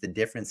saying is the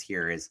difference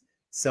here is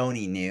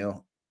Sony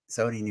knew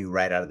Sony knew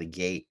right out of the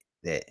gate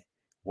that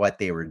what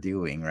they were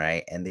doing,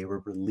 right? And they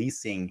were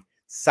releasing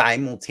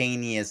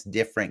simultaneous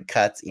different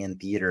cuts in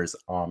theaters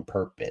on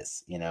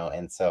purpose,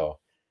 And so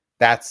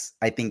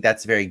I think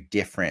that's very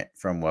different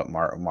from what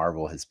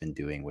Marvel has been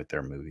doing with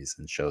their movies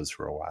and shows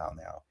for a while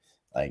now.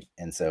 Like,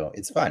 and so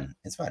it's fun.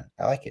 It's fun.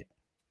 I like it.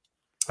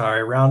 All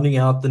right, rounding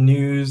out the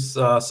news,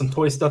 some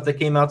toy stuff that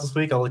came out this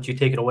week. I'll let you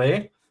take it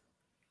away.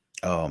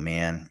 Oh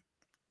man,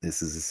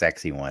 this is a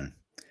sexy one.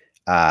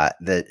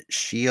 The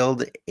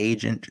Shield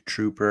Agent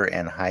Trooper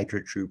and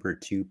Hydra Trooper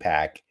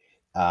 2-pack.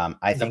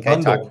 I The think I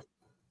talked. bundle.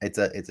 It's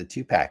a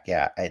 2-pack.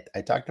 Yeah,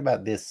 I talked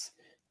about this.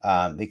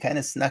 They kind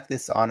of snuck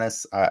this on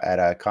us at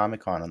a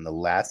Comic-Con on the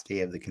last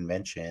day of the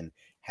convention.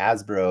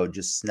 Hasbro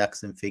just snuck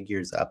some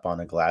figures up on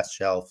a glass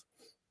shelf.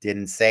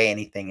 Didn't say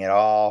anything at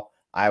all.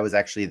 I was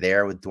actually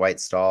there with Dwight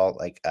Stahl,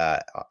 like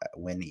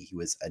when he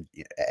was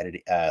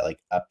like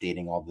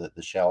updating all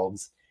the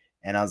shelves,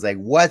 and I was like,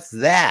 "What's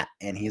that?"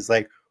 And he's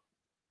like,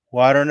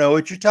 "Well, I don't know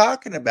what you're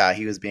talking about."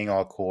 He was being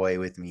all coy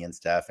with me and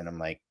stuff, and I'm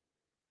like,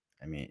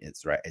 I mean,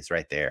 it's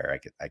right there.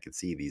 I could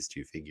see these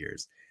two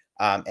figures,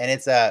 and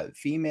it's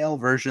female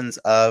versions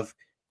of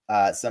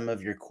some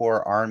of your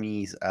core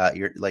armies.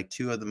 Your like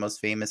two of the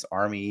most famous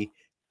army,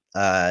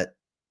 uh,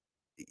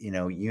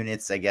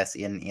 units, I guess,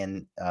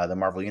 in the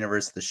Marvel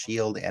universe, the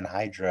Shield and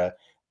Hydra.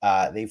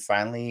 They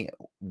finally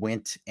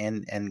went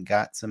and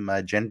got some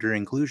gender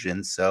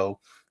inclusion, so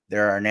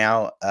there are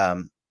now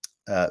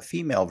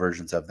female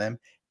versions of them.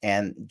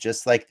 And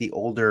just like the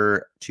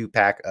older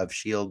 2-pack of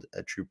Shield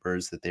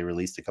Troopers that they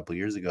released a couple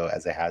years ago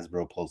as a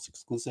Hasbro Pulse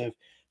exclusive,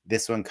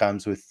 this one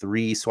comes with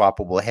 3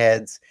 swappable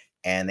heads,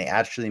 and they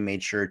actually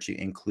made sure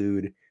to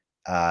include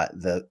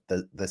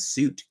the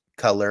suit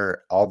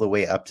color all the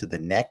way up to the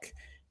neck,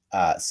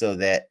 so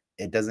that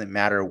it doesn't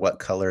matter what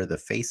color the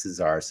faces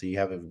are. So you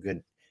have a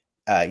good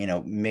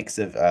mix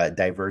of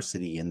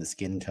diversity in the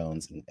skin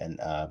tones and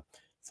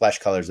flesh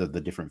colors of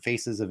the different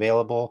faces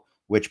available.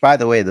 Which, by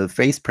the way, the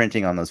face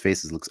printing on those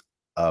faces looks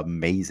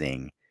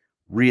amazing,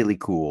 really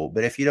cool.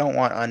 But if you don't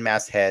want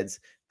unmasked heads,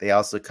 they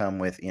also come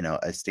with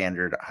a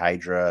standard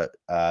Hydra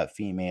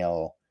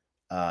female,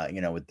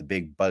 with the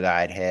big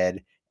bug-eyed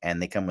head, and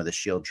they come with a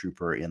shield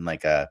trooper in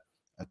like a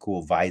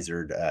cool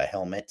visored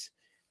helmet.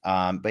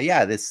 But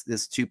yeah, this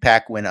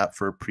 2-pack went up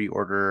for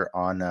pre-order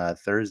on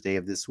Thursday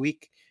of this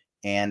week.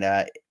 And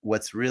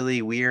what's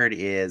really weird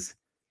is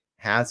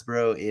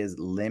Hasbro is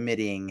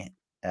limiting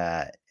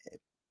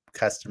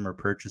customer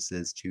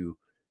purchases to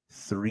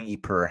 3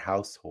 per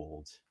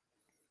household.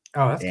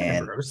 Oh, that's kind of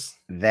And gross.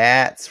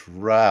 that's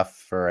rough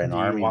for an Do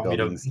you army want me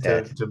building to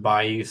set. to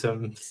buy you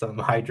some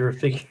Hydra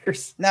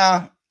figures?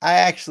 No, I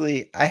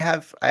actually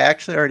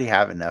already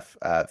have enough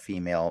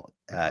female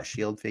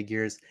shield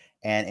figures,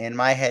 and in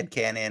my head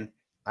canon,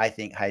 I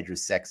think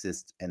Hydra's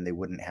sexist, and they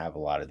wouldn't have a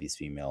lot of these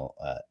female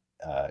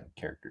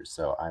characters.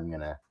 So I'm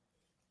gonna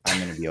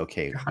be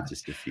okay with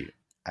just a few.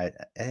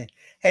 Hey,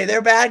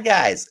 they're bad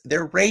guys.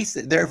 They're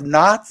racist. They're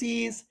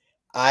Nazis.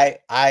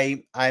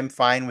 I'm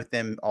fine with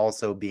them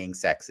also being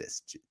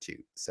sexist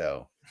too.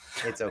 So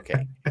it's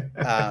okay.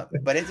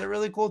 But it's a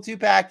really cool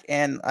 2-pack,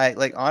 and I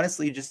like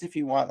honestly, just if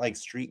you want like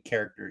street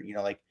character,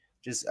 like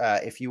just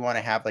if you want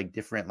to have like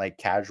different like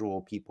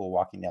casual people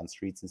walking down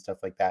streets and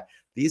stuff like that,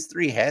 these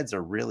 3 heads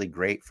are really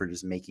great for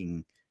just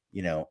making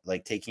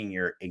like taking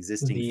your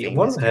existing The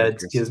one of famous the heads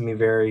characters. gives me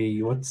very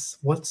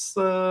what's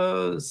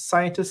the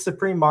scientist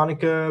supreme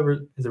Monica,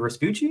 is it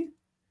Raspucci?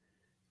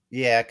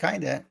 Yeah,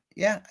 kind of.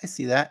 Yeah, I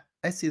see that.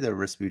 I see the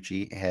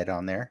Raspucci head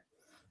on there.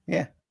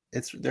 Yeah,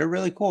 they're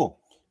really cool.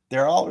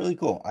 They're all really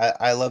cool.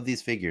 I love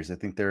these figures. I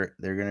think they're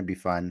gonna be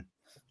fun.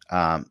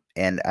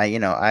 And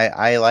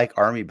I like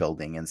army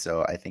building, and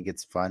so I think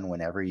it's fun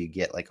whenever you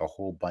get like a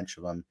whole bunch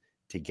of them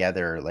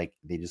together. Like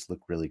they just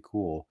look really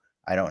cool.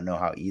 I don't know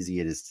how easy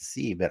it is to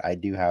see, but I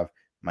do have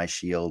my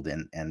shield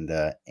and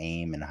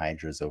aim and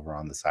hydras over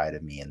on the side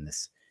of me in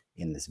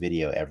this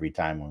video every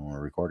time when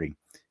we're recording.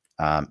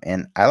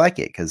 And I like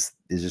it because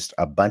there's just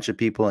a bunch of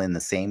people in the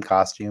same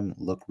costume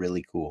look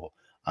really cool,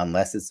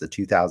 unless it's the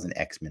 2000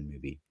 X-Men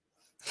movie.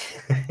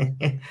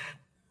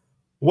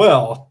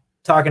 Well,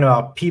 talking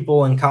about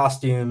people in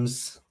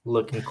costumes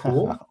looking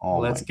cool, Oh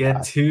let's my get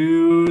gosh.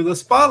 to the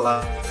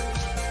spotlight.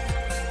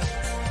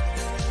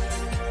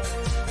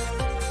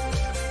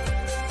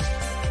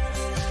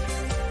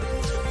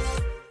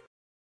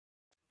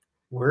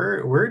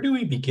 Where do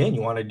we begin?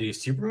 You want to do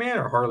Superman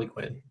or Harley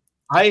Quinn?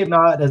 I am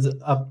not as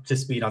up to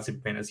speed on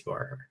Superman as you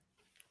are.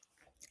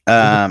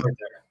 Um,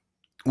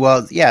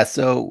 well, yeah.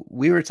 So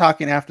we were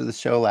talking after the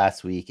show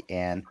last week,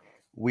 and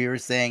we were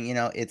saying,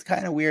 it's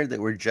kind of weird that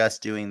we're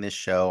just doing this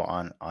show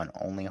on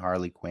only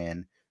Harley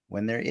Quinn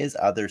when there is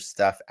other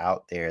stuff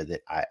out there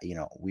that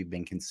we've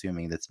been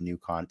consuming that's new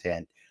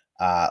content.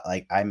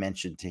 Like I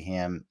mentioned to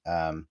him,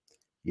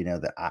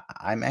 that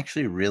I'm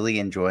actually really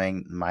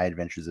enjoying My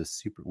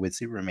Adventures with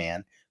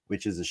Superman,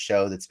 which is a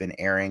show that's been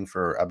airing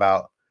for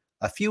about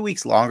a few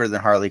weeks longer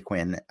than Harley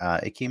Quinn.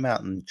 It came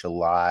out in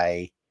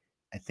July.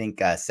 I think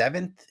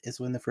 7th is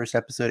when the first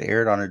episode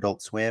aired on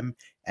Adult Swim,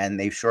 and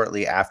they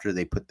shortly after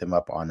they put them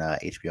up on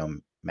HBO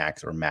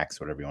Max or Max,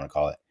 whatever you want to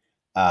call it.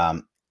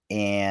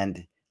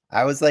 And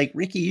I was like,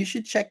 Ricky, you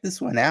should check this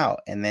one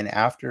out. And then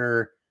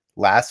after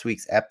last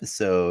week's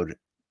episode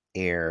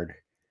aired,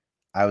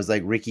 I was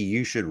like, Ricky,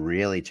 you should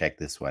really check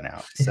this one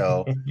out.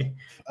 So,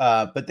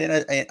 but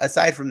then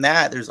aside from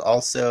that, there's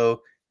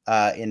also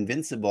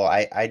Invincible.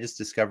 I just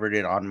discovered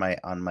it on my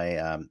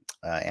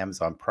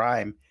Amazon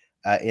Prime.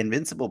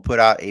 Invincible put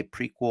out a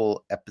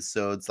prequel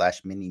episode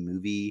 / mini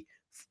movie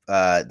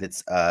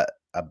that's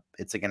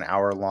it's like an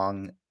hour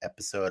long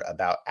episode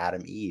about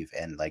Adam Eve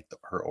and like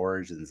her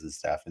origins and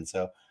stuff. And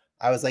so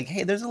I was like,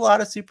 hey, there's a lot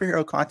of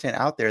superhero content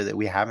out there that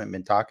we haven't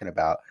been talking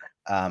about.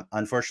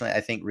 Unfortunately,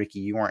 I think Ricky,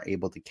 you weren't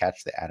able to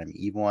catch the Adam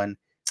Eve one,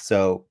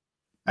 so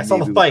I saw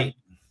the fight.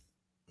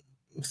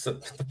 So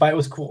the fight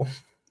was cool.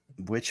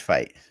 Which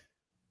fight?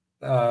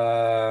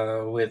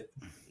 With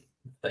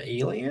the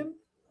alien.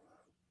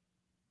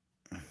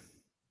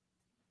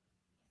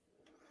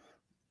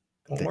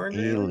 The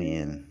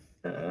alien.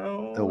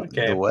 Oh,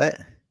 okay. The what?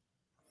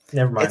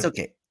 Never mind. It's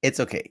okay. It's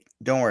okay.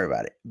 Don't worry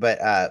about it.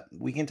 But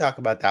we can talk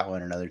about that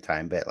one another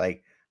time. But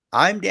like,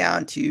 I'm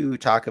down to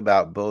talk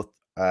about both,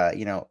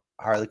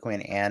 Harley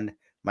Quinn and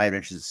My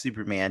Adventures of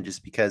Superman,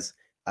 just because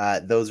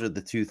those are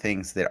the two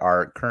things that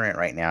are current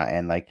right now,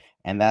 and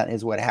that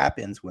is what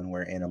happens when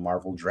we're in a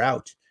Marvel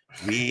drought.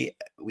 I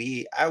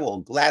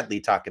will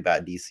gladly talk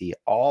about DC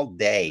all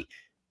day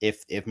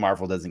if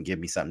Marvel doesn't give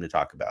me something to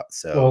talk about.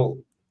 So,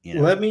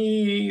 well, let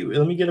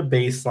me get a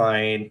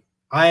baseline.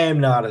 I am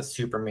not a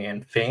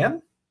Superman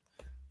fan.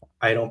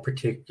 I don't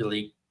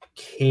particularly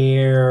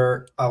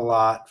care a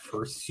lot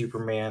for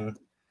Superman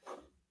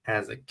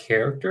as a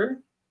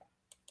character.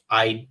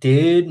 I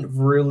did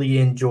really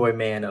enjoy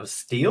Man of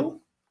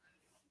Steel,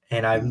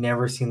 and I've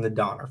never seen the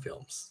Donner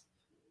films.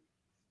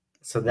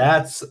 So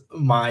that's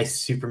my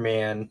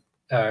Superman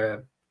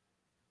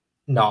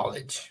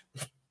knowledge.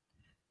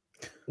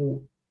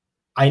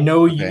 I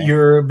know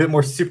you're a bit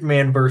more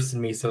Superman versed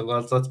than me, so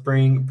let's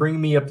bring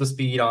me up to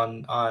speed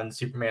on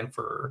Superman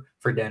for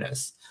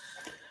Dennis.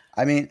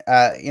 I mean,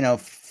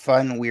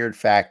 fun weird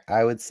fact.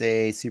 I would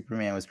say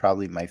Superman was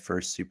probably my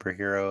first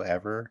superhero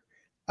ever.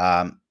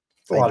 A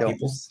lot of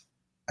people's.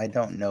 I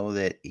don't know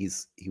that he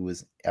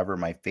was ever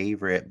my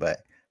favorite, but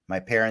my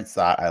parents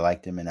thought I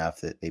liked him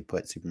enough that they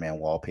put Superman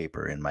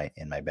wallpaper in my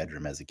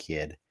bedroom as a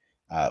kid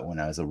when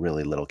I was a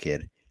really little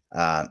kid.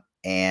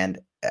 And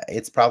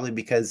it's probably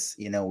because,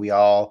 we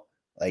all,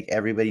 like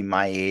everybody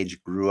my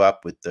age, grew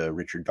up with the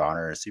Richard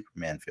Donner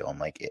Superman film.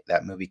 Like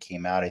that movie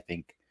came out, I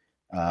think,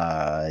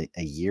 a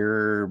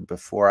year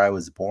before I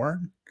was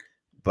born.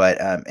 But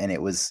and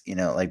it was,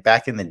 like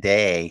back in the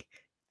day,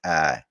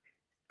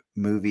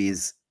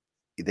 movies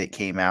that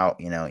came out,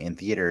 in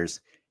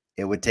theaters,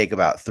 it would take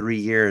about 3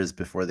 years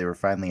before they were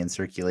finally in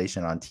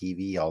circulation on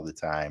TV all the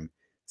time.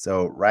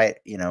 So, right,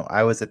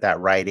 I was at that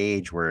right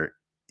age where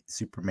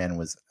Superman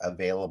was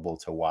available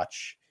to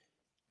watch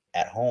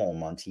at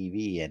home on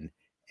TV,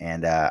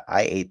 and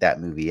I ate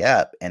that movie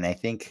up. And I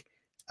think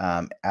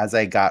as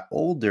I got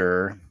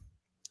older,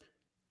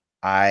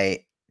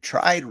 I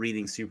tried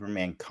reading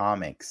Superman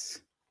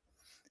comics,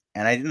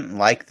 and I didn't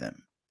like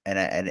them. And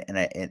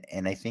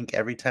I think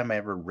every time I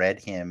ever read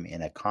him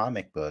in a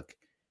comic book,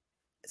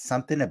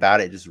 something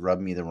about it just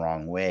rubbed me the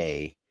wrong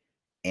way,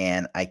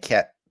 and I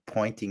kept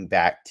pointing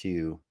back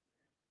to,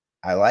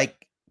 I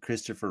like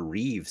Christopher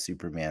Reeve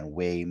Superman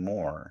way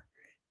more.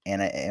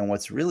 And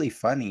what's really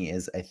funny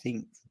is I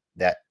think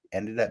that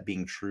ended up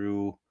being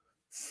true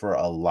for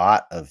a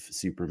lot of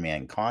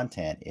Superman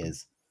content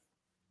is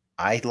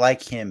I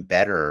like him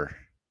better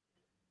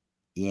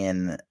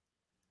in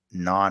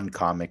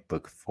non-comic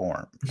book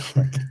form.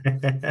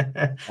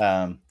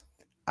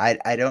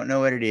 I don't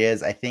know what it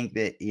is. I think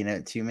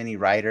that too many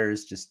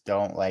writers just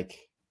don't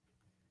like.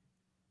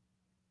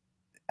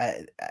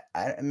 I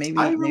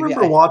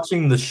remember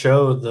watching the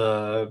show,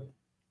 the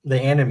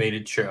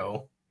animated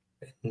show,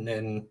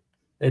 and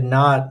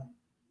not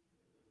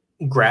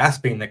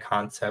grasping the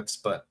concepts,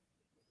 but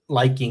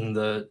liking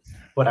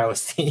what I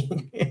was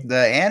seeing.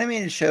 The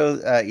animated show,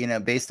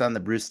 based on the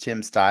Bruce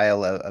Timm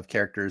style of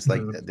characters,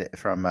 like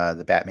from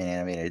the Batman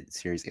animated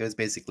series, it was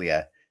basically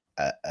a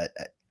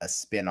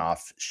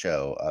spin-off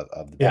show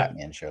of the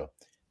Batman show.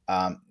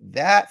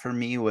 That for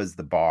me was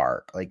the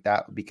bar, like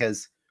that,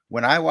 because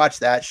when I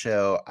watched that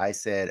show, I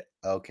said,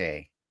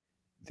 okay,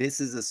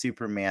 this is a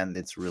Superman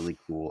that's really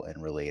cool and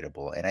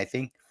relatable. And I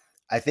think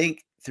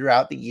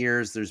throughout the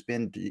years, there's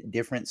been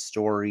different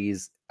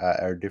stories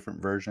or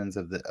different versions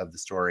of the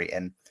story.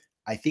 And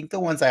I think the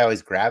ones I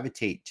always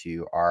gravitate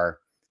to are,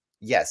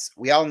 yes,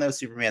 we all know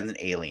Superman's an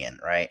alien,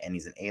 right? And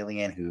he's an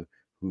alien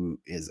who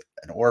is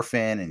an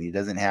orphan, and he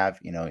doesn't have,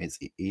 he's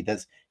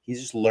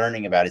just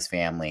learning about his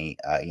family,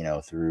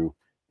 through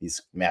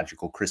these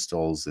magical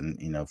crystals and,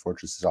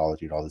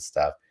 fortressology and all this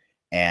stuff.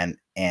 And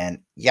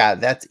yeah,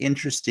 that's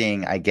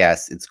interesting. I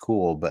guess it's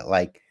cool. But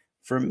like,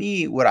 for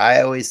me, what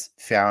I always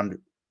found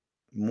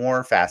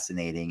more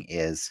fascinating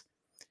is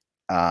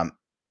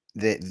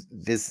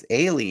this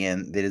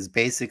alien that is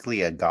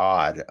basically a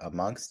god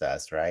amongst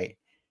us, right?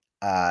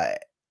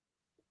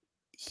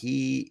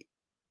 He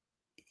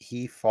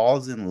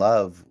falls in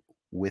love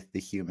with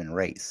the human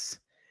race.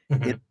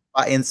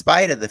 In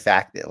spite of the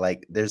fact that,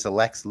 like, there's a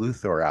Lex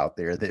Luthor out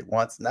there that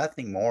wants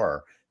nothing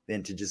more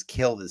than to just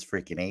kill this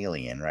freaking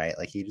alien, right?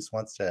 Like he just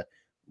wants to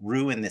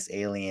ruin this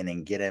alien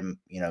and get him,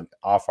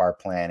 off our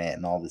planet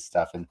and all this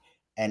stuff.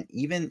 And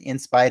even in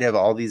spite of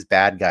all these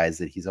bad guys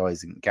that he's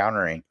always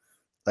encountering,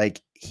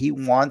 like he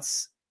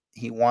wants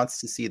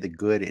to see the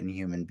good in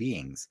human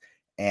beings.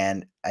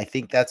 And I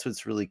think that's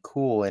what's really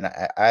cool. And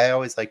I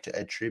always like to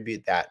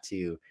attribute that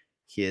to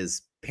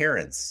his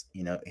parents,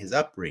 his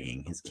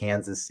upbringing, his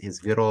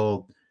good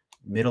old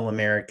middle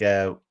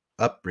America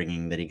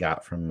upbringing that he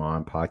got from mom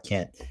and pa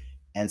Kent.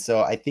 And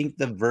so I think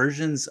the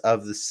versions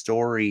of the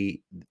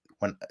story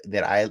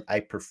that I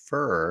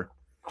prefer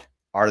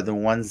are the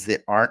ones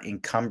that aren't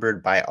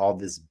encumbered by all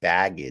this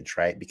baggage,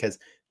 right? Because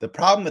the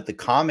problem with the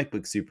comic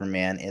book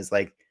Superman is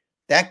like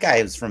that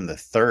guy was from the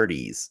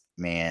 30s,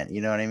 man.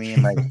 You know what I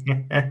mean? Like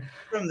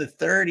from the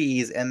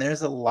 30s, and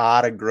there's a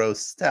lot of gross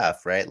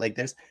stuff, right? Like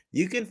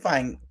you can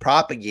find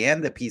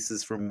propaganda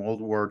pieces from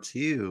World War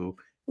II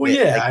Well,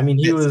 yeah, I mean,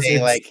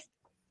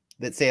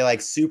 that say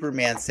like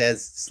Superman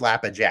says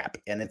slap a Jap,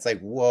 and it's like,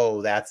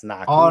 whoa, that's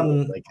not cool.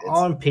 on Like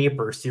on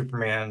paper,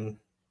 Superman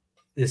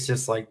is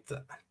just like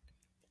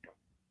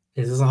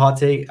is this a hot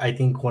take? I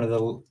think one of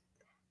the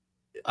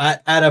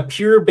at a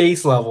pure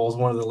base level is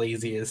one of the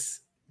laziest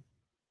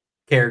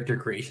character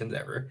creations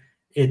ever.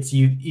 It's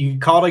you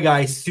called a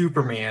guy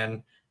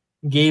Superman,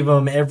 gave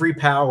him every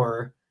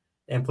power,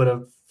 and put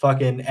a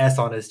fucking S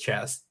on his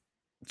chest.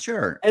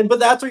 Sure. But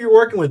that's what you're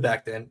working with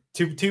back then.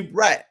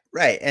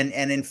 Right. And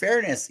in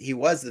fairness, he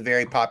was the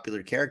very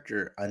popular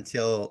character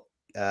until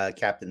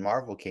Captain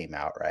Marvel came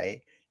out,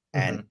 right?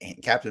 And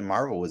Captain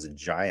Marvel was a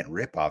giant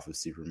ripoff of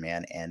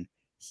Superman, and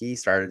he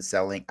started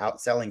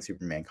outselling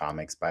Superman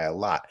comics by a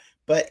lot.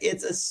 But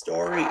it's a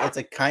story,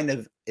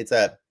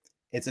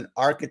 it's an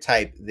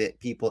archetype that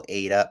people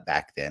ate up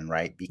back then,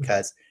 right?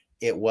 Because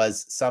it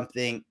was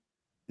something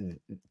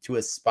to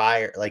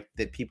aspire, like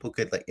that people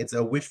could, like, it's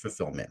a wish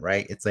fulfillment,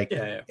 right? It's like,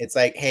 It's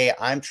like, hey,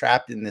 I'm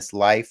trapped in this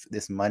life,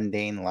 this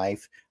mundane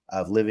life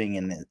of living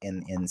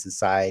in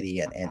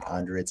society and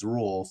under its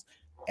rules,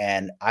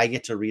 and I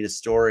get to read a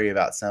story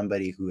about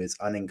somebody who is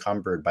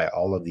unencumbered by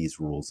all of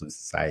these rules of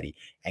society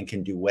and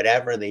can do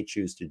whatever they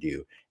choose to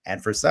do,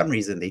 and for some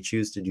reason they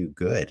choose to do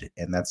good,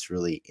 and that's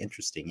really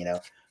interesting.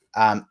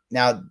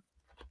 Now,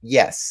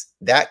 yes,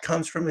 that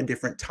comes from a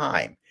different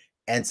time.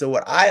 And so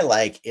what I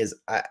like is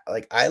I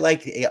like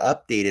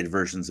updated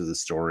versions of the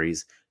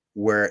stories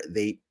where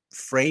they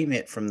frame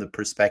it from the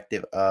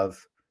perspective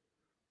of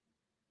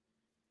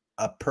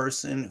a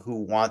person who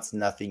wants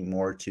nothing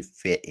more to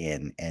fit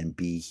in and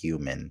be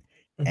human.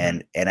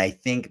 And I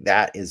think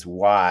that is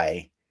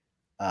why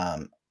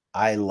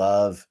I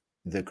love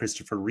the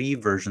Christopher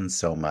Reeve version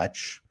so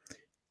much,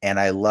 and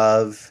I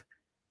love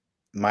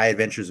My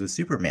Adventures with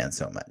Superman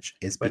so much,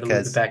 is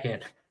because back in.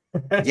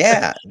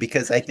 Yeah,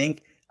 because I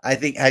think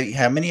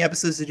how many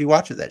episodes did you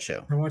watch of that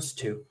show? I watched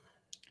 2.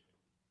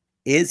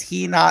 Is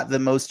he not the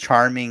most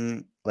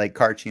charming, like,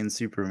 cartoon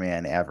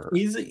Superman ever?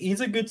 He's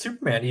a good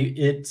Superman.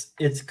 It's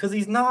because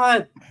he's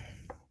not,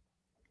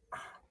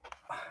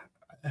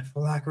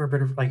 for lack of a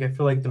better, like, I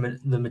feel like the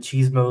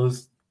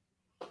machismo's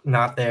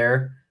not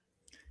there,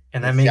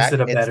 and that makes it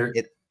a better.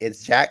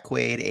 It's Jack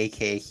Quaid,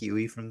 aka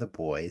Huey from The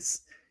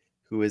Boys,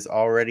 who is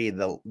already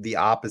the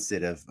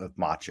opposite of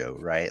macho,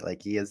 right?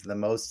 Like, he is the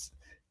most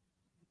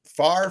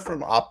far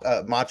from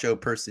macho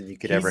person you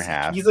could ever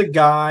have. He's a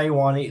guy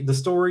the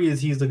story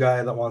is he's the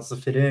guy that wants to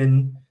fit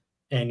in,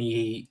 and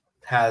he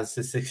has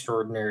this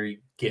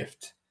extraordinary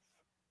gift.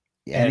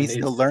 Yeah, and he's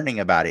still learning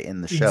about it in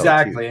the show.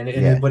 Exactly.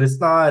 Too. But it's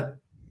not,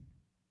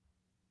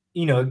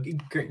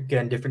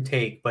 again, different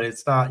take, but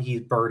it's not,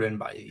 he's burdened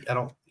by, I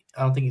don't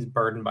think he's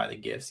burdened by the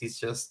gifts. He's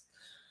just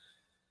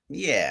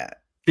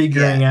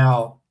figuring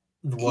out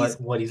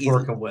what he's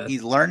working with.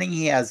 He's learning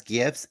he has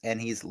gifts,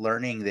 and he's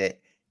learning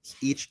that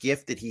each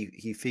gift that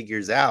he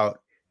figures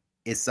out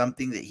is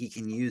something that he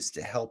can use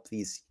to help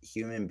these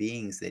human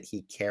beings that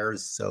he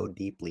cares so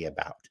deeply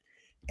about.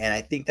 And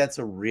I think that's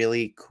a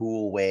really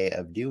cool way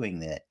of doing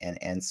that.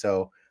 And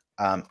so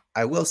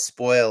I will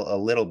spoil a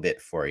little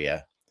bit for you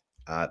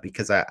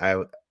because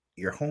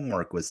your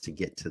homework was to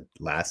get to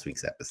last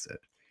week's episode.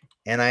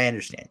 And I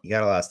understand you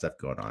got a lot of stuff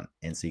going on,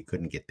 and so you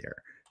couldn't get there.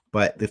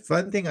 But the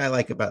fun thing I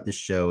like about this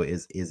show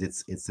is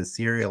it's a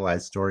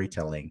serialized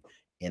storytelling,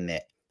 in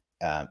that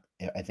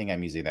I think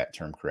I'm using that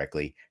term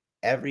correctly.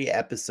 Every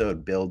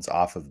episode builds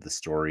off of the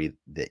story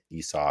that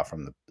you saw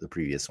from the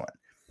previous one.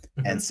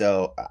 And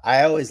so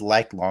I always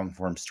like long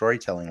form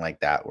storytelling like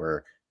that,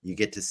 where you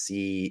get to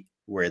see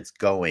where it's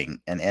going.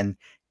 And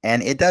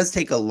it does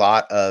take a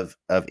lot of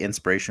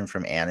inspiration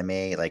from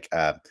anime, like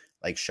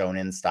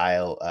shonen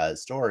style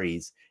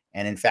stories.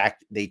 And in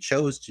fact, they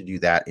chose to do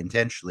that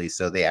intentionally.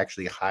 So they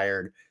actually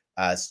hired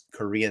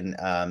Korean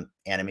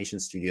animation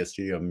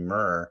Studio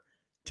Mir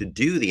to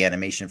do the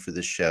animation for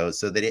the show,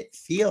 so that it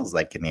feels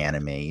like an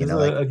anime. There's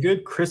a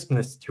good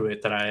crispness to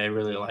it that I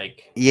really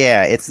like.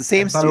 Yeah, it's the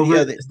same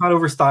studio. It's not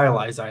over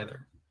stylized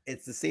either.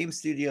 It's the same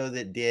studio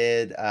that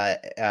did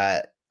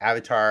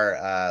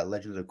Avatar: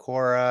 Legend of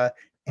Korra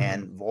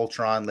and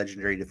Voltron: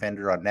 Legendary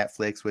Defender on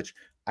Netflix, which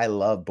I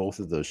love both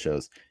of those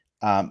shows.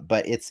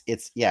 But it's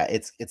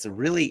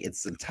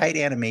a tight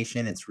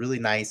animation. It's really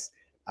nice.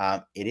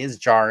 It is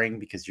jarring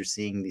because you're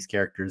seeing these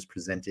characters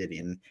presented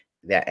in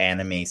that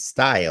anime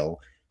style.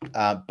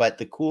 But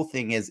the cool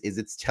thing is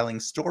it's telling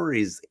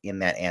stories in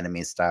that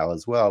anime style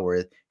as well,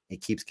 where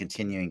it keeps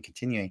continuing.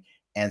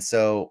 And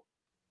so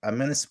I'm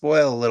gonna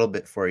spoil a little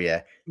bit for you.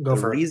 Go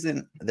for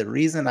it. The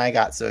reason I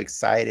got so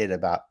excited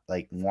about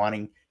like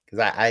wanting,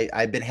 because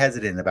I've been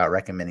hesitant about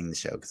recommending the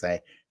show because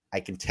I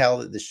can tell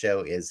that the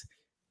show is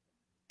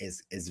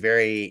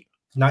very,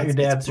 Not your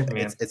dad,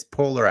 Superman. it's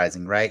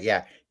polarizing, right?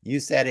 Yeah, you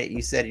said it.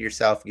 You said it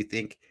yourself. You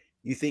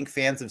think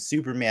fans of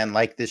Superman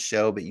like this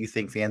show, but you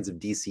think fans of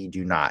DC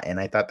do not. And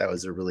I thought that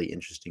was a really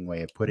interesting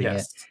way of putting it.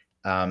 Yes.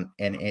 And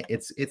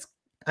it's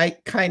I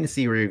kind of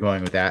see where you're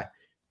going with that,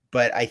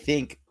 but I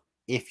think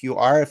if you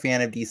are a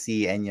fan of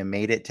DC and you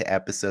made it to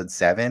episode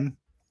 7,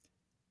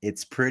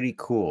 it's pretty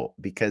cool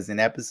because in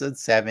episode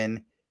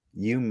 7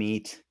 you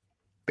meet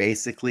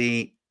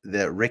basically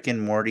the Rick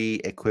and Morty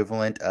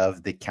equivalent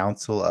of the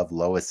Council of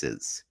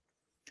Loises.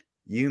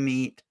 You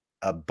meet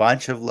a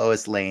bunch of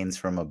Lois Lanes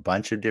from a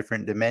bunch of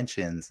different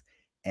dimensions,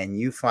 and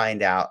you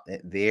find out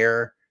that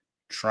they're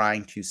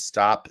trying to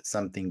stop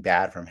something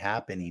bad from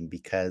happening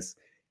because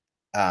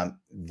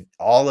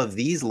all of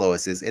these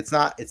Loises, it's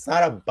not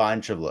a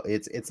bunch of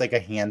it's like a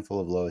handful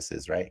of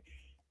Loises, right?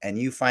 And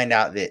you find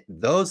out that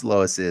those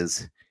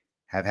Loises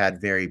have had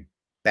very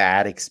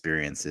bad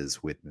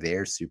experiences with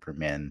their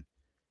Supermen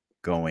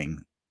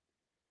going,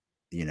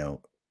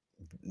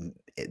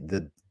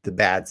 the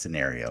bad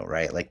scenario,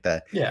 right? Like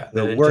the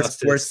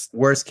injustice.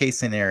 worst case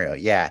scenario.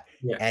 Yeah.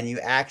 Yeah. And you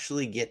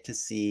actually get to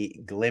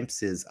see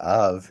glimpses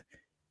of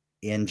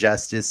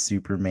Injustice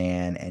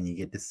Superman, and you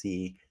get to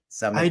see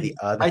some of the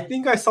other. I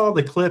think I saw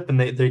the clip, and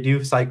they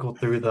do cycle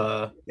through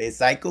they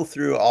cycle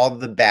through all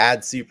the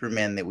bad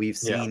Supermen that we've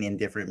seen in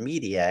different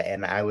media,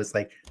 and I was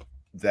like,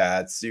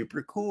 that's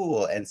super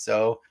cool. And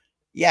so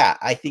yeah,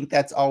 I think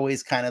that's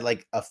always kind of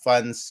like a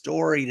fun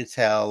story to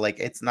tell. Like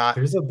it's not.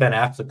 There's a Ben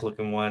Affleck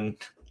looking one,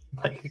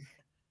 like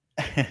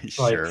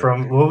sure. like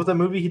from what was that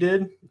movie he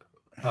did,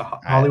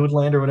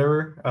 Hollywoodland or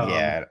whatever.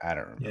 Yeah, I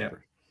don't remember. Yeah.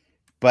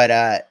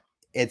 But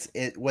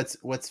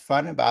what's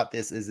fun about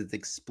this is it's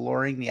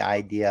exploring the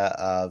idea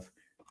of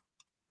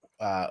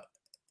what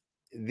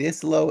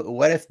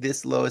if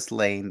this Lois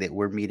Lane that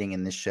we're meeting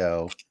in the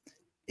show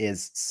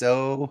is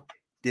so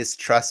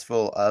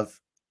distrustful of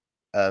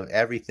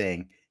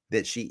everything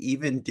that she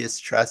even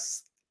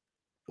distrusts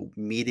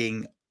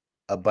meeting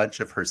a bunch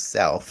of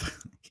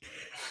herself.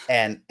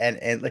 and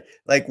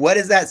like what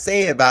does that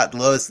say about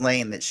Lois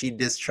Lane that she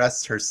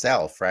distrusts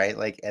herself, right?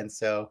 Like, and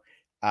so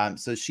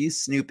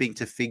she's snooping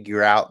to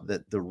figure out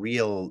the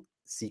real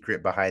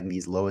secret behind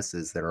these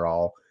Loises that are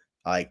all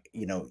like,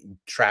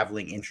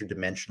 traveling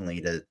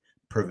interdimensionally to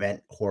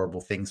prevent horrible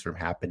things from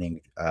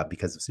happening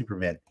because of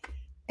Superman.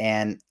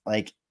 And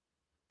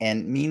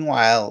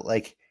meanwhile,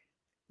 like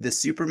the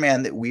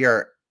Superman that we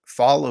are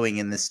following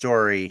in the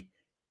story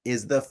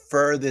is the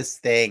furthest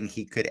thing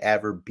he could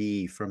ever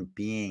be from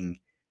being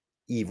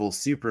evil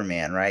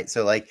Superman, right?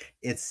 So like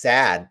it's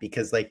sad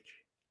because like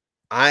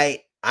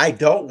I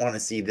don't want to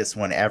see this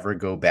one ever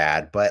go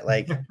bad, but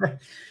like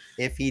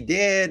if he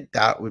did,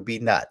 that would be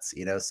nuts,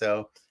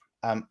 so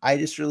I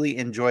just really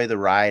enjoy the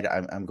ride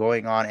I'm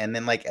going on. And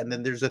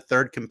then there's a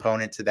third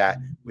component to that,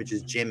 which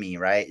is Jimmy,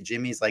 right?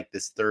 Jimmy's like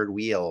this third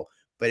wheel,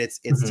 but it's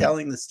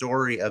telling the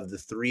story of the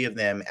three of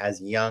them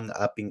as young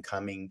up and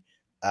coming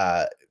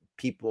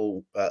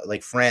people,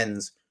 like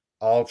friends,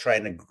 all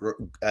trying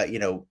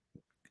to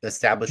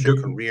establish a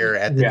career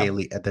at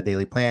the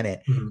Daily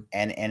Planet.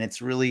 And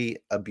it's really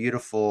a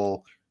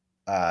beautiful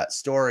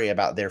story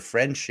about their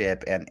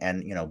friendship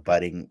and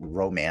budding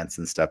romance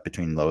and stuff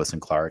between Lois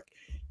and Clark.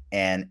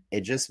 And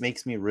it just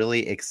makes me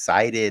really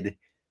excited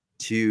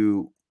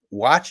to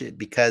watch it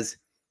because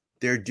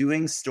they're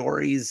doing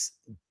stories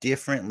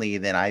differently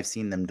than I've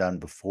seen them done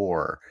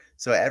before.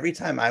 So every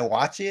time I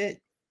watch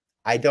it,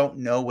 I don't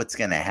know what's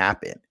going to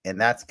happen. And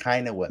that's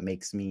kind of what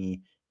makes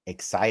me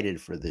excited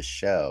for this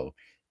show.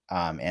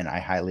 And I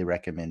highly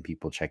recommend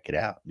people check it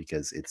out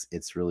because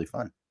it's really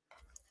fun.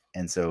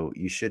 And so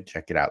you should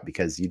check it out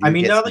because you do. I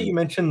mean, now that you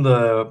mentioned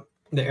the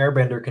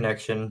Airbender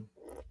connection,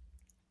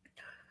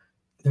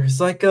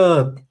 there's like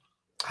I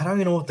don't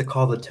even know what to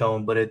call the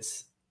tone, but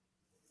it's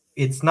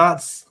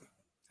not.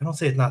 I don't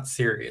say it's not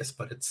serious,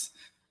 but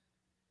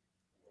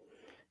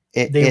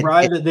they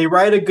ride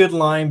a good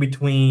line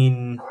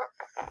between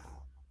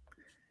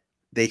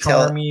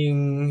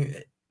charming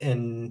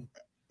and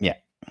yeah.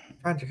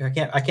 I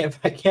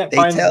can't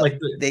find like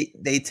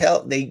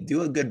they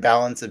do a good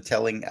balance of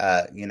telling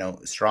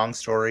strong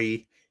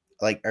story,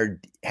 like,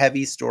 or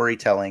heavy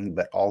storytelling,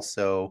 but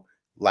also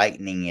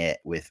lightening it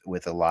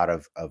with a lot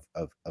of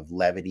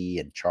levity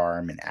and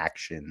charm and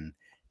action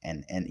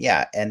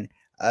and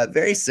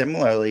very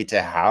similarly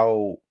to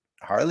how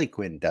Harley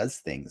Quinn does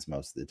things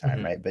most of the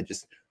time, right?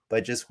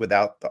 But just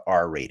without the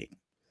R rating.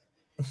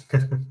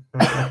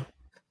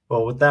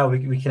 Well, with that,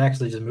 we can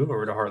actually just move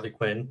over to Harley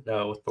Quinn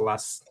with the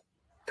last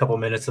couple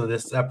minutes of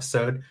this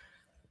episode.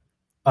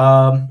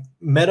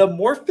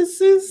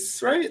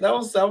 Metamorphosis, right? That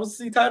was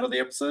the title of the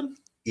episode.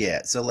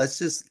 Yeah, so let's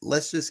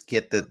just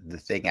get the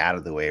thing out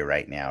of the way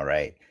right now,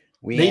 right?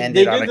 We They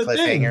ended on did a the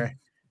thing. cliffhanger.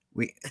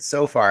 We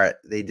so far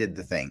they did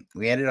the thing.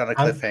 We ended on a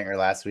I'm cliffhanger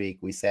last week.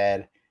 We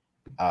said,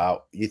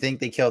 you think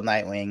they killed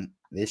Nightwing?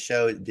 This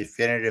show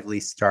definitively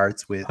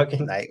starts with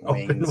fucking open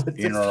Nightwing's with this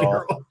funeral,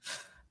 funeral.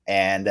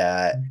 and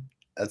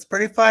it's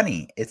pretty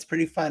funny. It's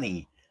pretty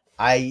funny.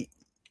 I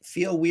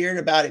feel weird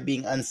about it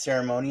being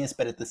unceremonious,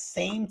 but at the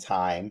same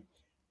time,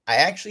 I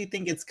actually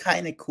think it's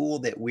kind of cool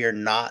that we're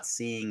not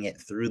seeing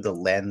it through the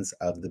lens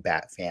of the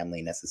Bat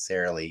family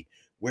necessarily.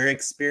 We're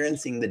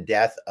experiencing the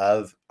death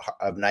of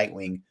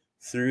Nightwing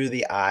through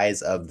the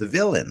eyes of the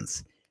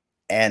villains,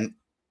 and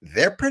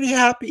they're pretty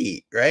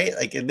happy, right?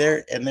 Like,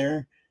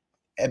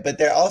 but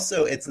they're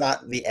also, it's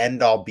not the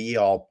end all be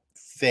all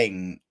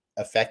thing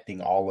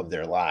affecting all of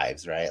their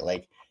lives, right?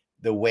 Like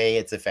the way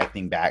it's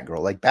affecting Batgirl.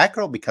 Like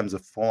Batgirl becomes a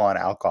full-on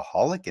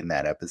alcoholic in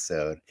that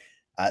episode.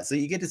 So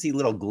you get to see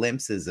little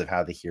glimpses of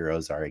how the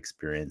heroes are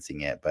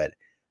experiencing it. But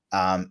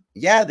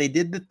yeah, they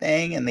did the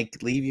thing, and they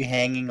could leave you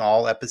hanging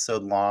all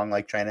episode long,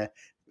 like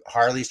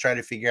Harley's trying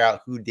to figure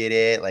out who did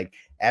it. Like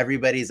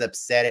everybody's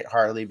upset at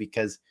Harley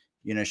because,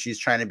 she's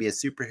trying to be a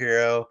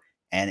superhero,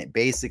 and it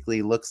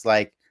basically looks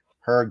like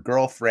her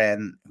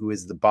girlfriend, who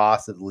is the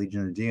boss of the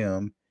Legion of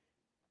Doom,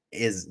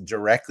 is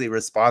directly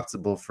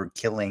responsible for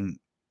killing,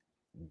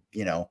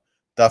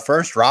 the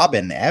first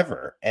Robin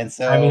ever. And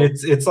I mean,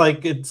 so it's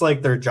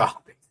like their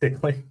job,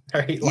 basically,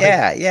 right? Like,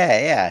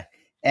 yeah.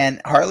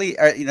 And Harley,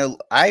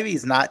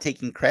 Ivy's not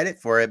taking credit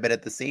for it, but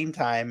at the same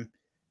time,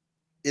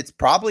 it's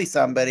probably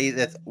somebody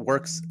that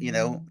works,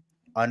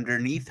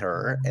 underneath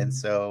her. And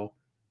so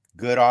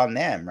good on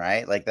them,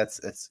 right? Like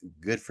that's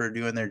good for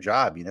doing their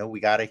job.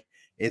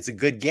 It's a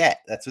good get.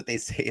 That's what they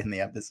say in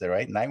the episode,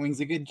 right? Nightwing's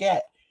a good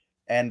get.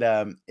 And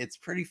it's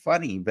pretty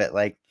funny, but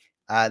like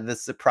the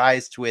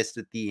surprise twist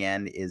at the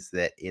end is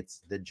that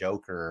it's the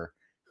Joker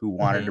who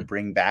wanted to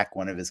bring back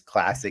one of his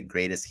classic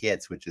greatest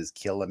hits, which is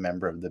kill a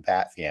member of the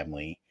Bat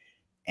family.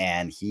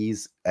 And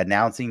he's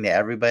announcing to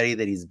everybody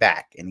that he's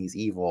back and he's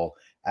evil.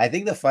 I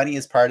think the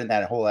funniest part in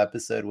that whole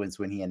episode was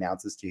when he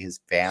announces to his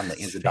family,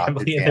 his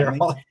adopted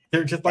family,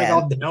 they're just like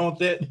all down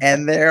with it.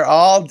 And they're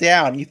all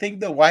down. You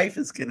think the wife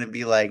is going to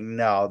be like,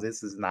 no,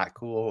 this is not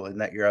cool, and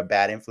that you're a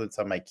bad influence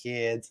on my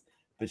kids.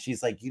 But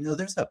she's like,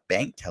 there's a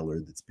bank teller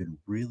that's been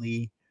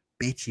really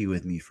bitchy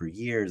with me for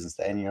years.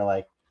 And you're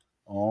like,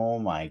 oh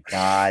my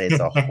God, it's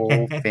a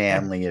whole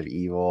family of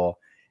evil.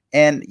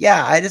 And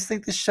yeah, I just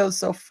think this show's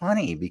so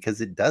funny because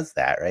it does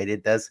that, right?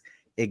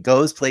 It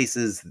goes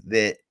places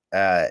that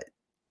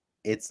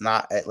it's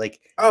not like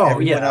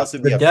everyone else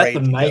would be the death afraid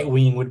of to go.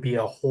 Nightwing would be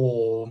a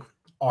whole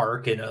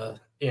arc in a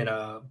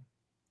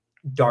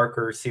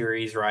darker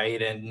series,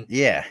 right? And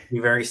yeah, be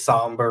very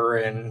somber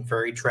and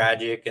very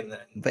tragic. And then,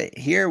 but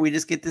here we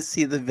just get to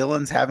see the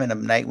villains having a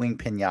Nightwing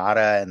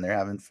pinata, and they're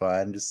having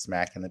fun, just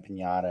smacking the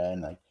pinata,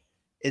 and like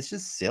it's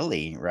just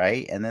silly,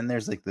 right? And then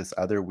there's like this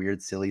other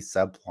weird, silly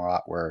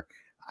subplot where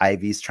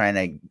Ivy's trying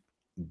to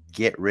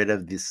get rid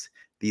of these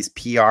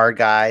PR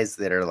guys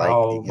that are like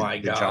oh my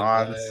the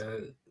God,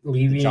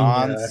 the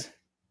Johns.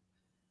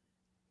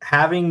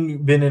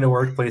 Having been in a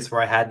workplace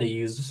where I had to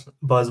use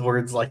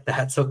buzzwords like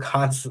that so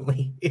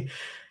constantly,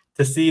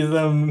 to see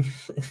them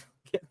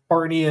get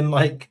partying,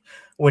 like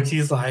when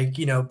she's like,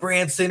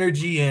 brand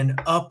synergy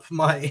and up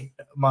my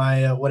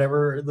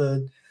whatever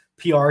the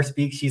PR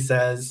speak she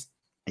says.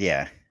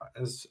 Yeah,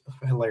 is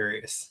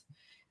hilarious.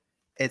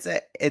 It's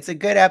a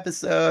good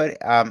episode.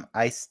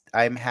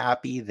 I'm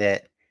happy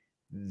that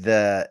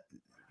the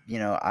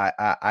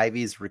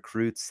Ivy's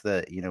recruits,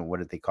 the what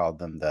did they call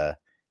them,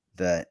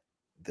 the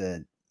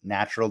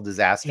natural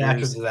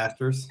disasters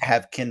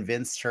have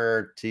convinced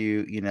her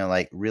to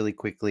like really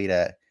quickly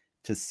to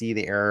see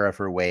the error of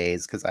her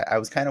ways, because I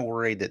was kind of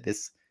worried that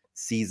this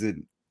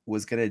season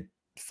was going to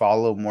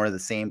follow more of the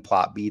same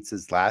plot beats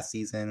as last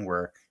season,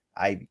 where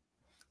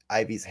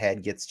Ivy's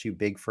head gets too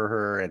big for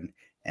her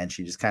and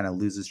she just kind of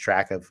loses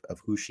track of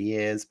who she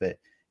is. But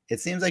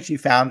it seems like she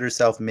found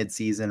herself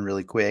mid-season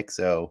really quick,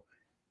 so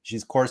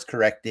she's course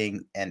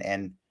correcting,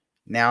 and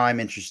now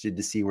I'm interested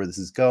to see where this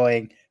is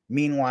going.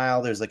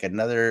 Meanwhile, there's like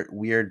another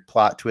weird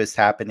plot twist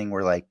happening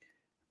where like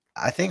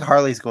I think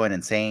Harley's going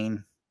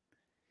insane.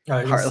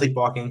 Harley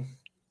sleepwalking.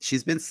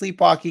 She's been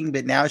sleepwalking,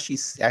 but now she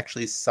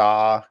actually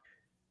saw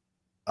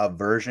a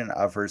version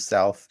of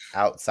herself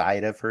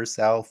outside of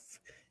herself,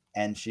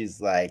 and she's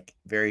like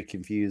very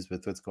confused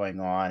with what's going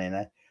on.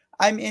 And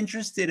I'm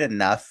interested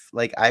enough.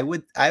 Like I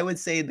would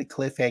say the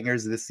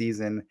cliffhangers this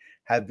season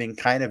have been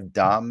kind of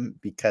dumb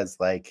because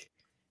like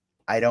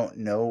I don't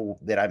know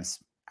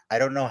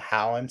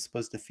how I'm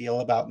supposed to feel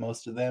about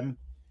most of them.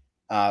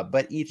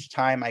 But each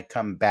time I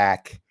come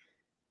back,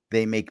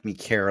 they make me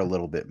care a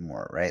little bit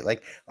more, right?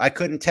 Like I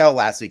couldn't tell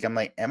last week. I'm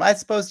like, am I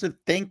supposed to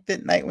think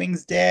that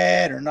Nightwing's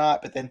dead or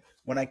not? But then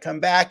when I come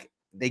back,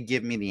 they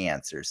give me the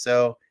answer.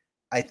 So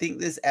I think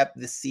this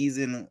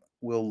season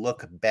will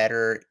look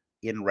better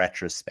in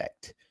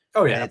retrospect.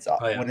 Oh And yeah.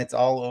 Oh yeah. when it's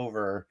all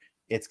over,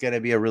 it's going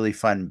to be a really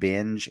fun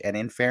binge. And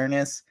in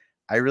fairness,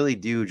 I really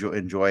do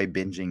enjoy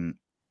binging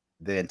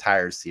the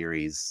entire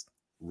series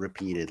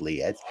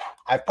repeatedly.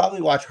 I've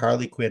probably watched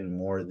Harley Quinn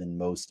more than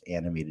most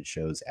animated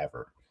shows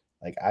ever.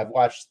 Like I've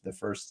watched the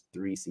first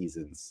 3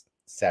 seasons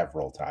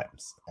several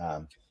times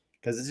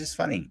because it's just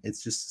funny.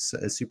 It's just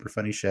a super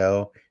funny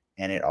show,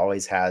 and it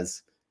always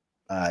has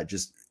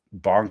just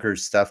bonkers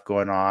stuff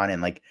going on.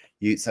 And like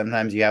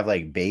sometimes you have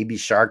like baby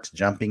sharks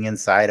jumping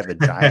inside of a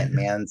giant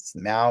man's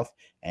mouth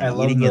I and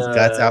love eating his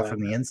guts out from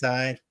the the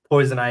inside.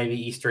 Poison Ivy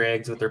Easter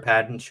eggs with their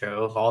patent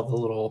show. All the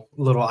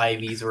little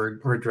Ivies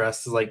were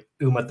dressed as like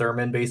Uma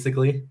Thurman,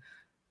 basically.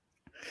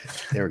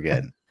 They were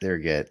good. They were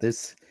good.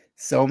 There's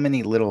so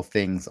many little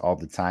things all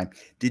the time.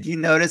 Did you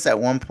notice at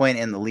one point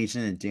in the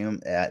Legion of Doom,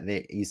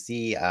 you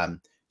see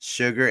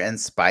Sugar and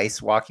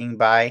Spice walking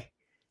by?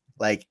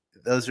 Like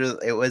those were.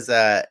 It was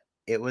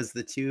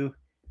the two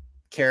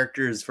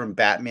characters from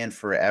Batman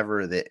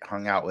Forever that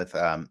hung out with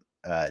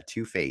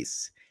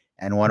Two-Face,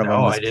 and one of them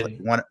No, was I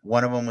didn't.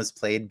 one of them was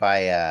played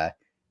by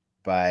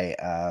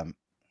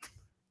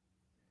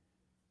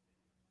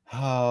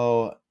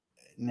oh,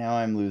 now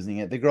I'm losing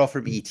it. The girl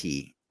from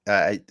E.T.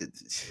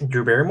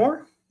 Drew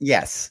Barrymore?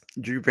 Yes,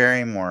 Drew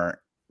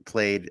Barrymore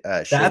played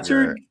That's your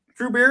Sugar.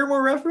 Drew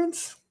Barrymore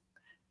reference?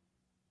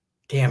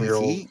 Damn, you're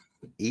old. E.T.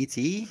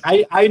 E.T.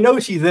 I know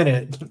she's in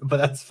it, but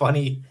that's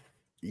funny.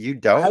 You I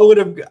don't? would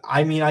have.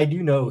 I mean, I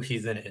do know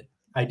she's in it.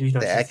 I do know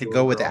I she's the could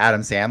go little with the girl.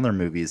 Adam Sandler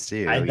movies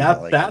too. Like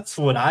That's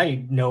what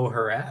I know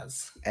her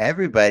as.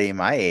 everybody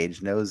my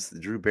age knows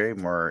Drew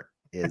Barrymore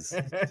is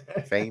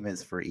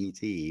famous for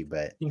E.T.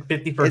 But I think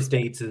 51st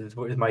Dates is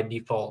my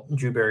default.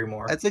 Drew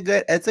Barrymore. it's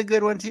a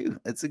good one too.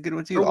 It's a good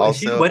one too. Oh,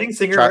 she's Also, wedding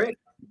singer, right?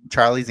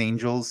 Charlie's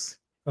Angels.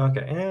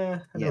 Okay. I Yeah,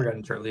 never got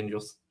into Charlie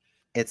Angels.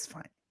 it's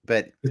fine.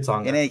 But Good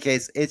song. in any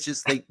case, it's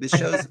just like the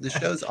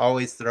show's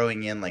always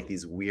throwing in like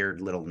these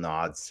weird little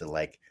nods to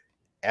like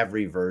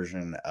every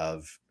version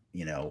of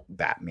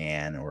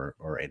Batman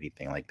or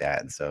anything like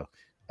that. And so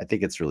I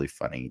think it's really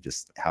funny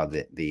just how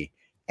the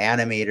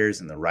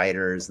animators and the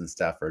writers and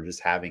stuff are just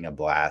having a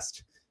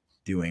blast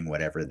doing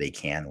whatever they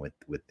can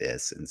with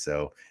this. And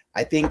so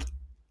I think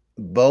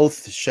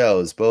both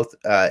shows, both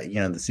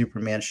the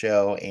Superman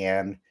show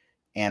and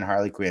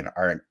Harley Quinn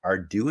are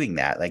doing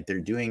that. Like they're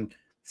doing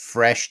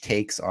fresh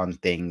takes on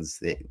things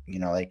that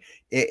like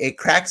it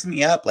cracks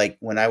me up. Like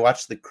when I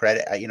watch the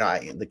credit,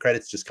 the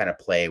credits just kind of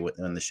play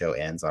when the show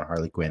ends on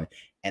Harley Quinn,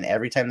 and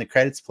every time the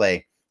credits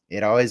play,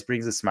 it always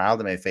brings a smile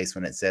to my face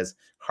when it says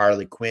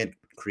Harley Quinn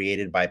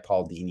created by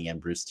Paul Dini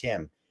and Bruce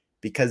Timm,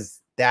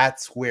 because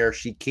that's where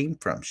she came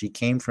from. She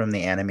came from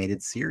the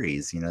animated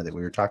series, that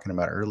we were talking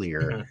about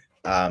earlier.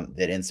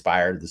 That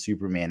inspired the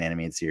Superman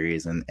animated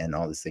series and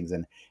all these things.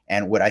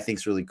 And what I think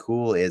is really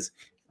cool is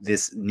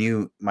this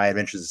new My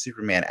Adventures of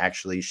Superman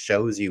actually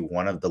shows you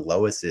one of the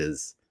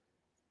Lois's,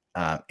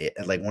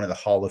 like one of the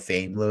Hall of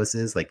Fame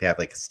Lois's. Like they have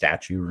like a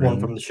statue room. One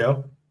from the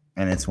show.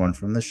 And it's one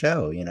from the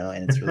show,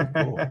 and it's really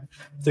cool.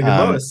 It's a good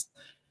Lois.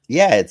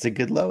 Yeah, it's a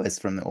good Lois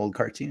from the old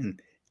cartoon.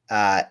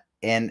 But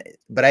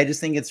I just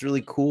think it's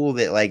really cool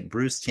that like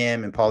Bruce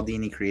Timm and Paul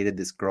Dini created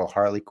this girl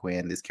Harley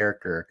Quinn, this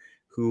character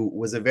who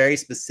was a very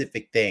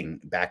specific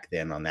thing back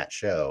then on that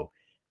show,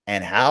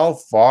 and how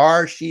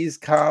far she's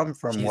come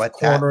from what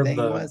that thing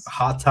was.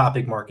 Hot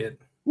Topic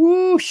market.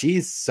 Woo,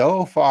 she's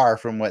so far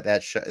from what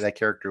that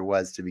character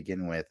was to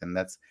begin with, and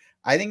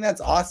I think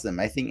that's awesome.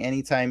 I think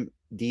anytime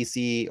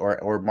DC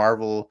or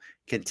Marvel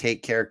can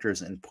take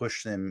characters and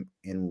push them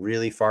in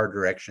really far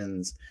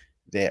directions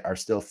that are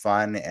still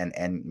fun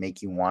and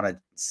make you want to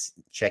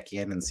check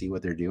in and see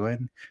what they're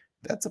doing,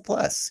 that's a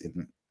plus.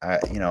 And,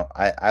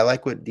 I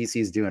like what DC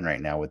is doing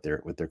right now with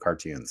their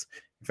cartoons.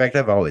 In fact,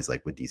 I've always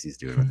liked what DC's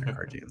doing with their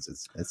cartoons.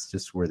 It's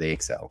just where they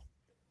excel.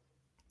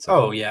 So.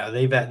 Oh yeah,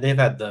 they've had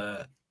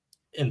the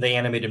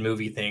animated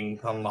movie thing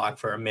unlocked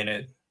for a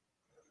minute.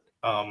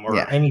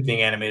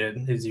 Anything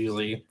animated is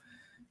usually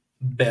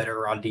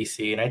better on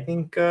DC, and I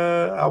think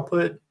I'll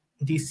put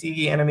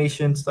DC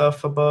animation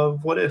stuff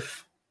above What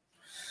If.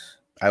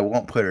 I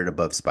won't put it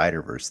above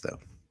Spider-Verse though.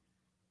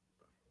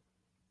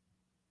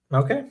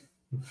 Okay.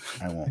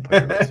 I won't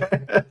put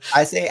it.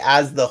 I say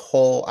as a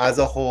whole,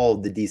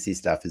 the DC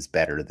stuff is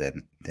better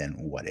than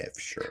What If.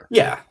 Sure.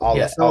 Yeah. I'll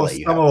let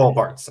you some of all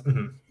parts.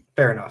 Mm-hmm.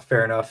 Fair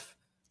enough.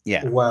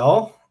 Yeah.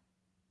 Well,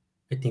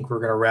 I think we're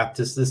gonna wrap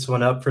this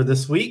one up for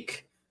this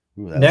week.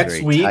 Ooh,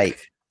 next week,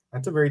 tight.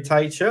 That's a very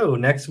tight show.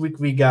 Next week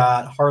we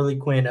got Harley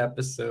Quinn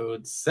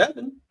episode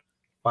 7.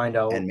 Find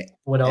out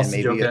what else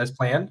Joe has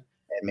planned.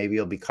 And maybe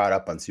you'll be caught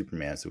up on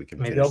Superman, so we can.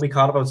 Maybe I'll be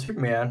caught up on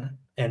Superman,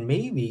 and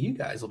maybe you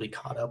guys will be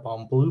caught up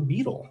on Blue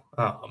Beetle.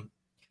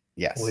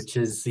 Yes, which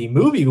is the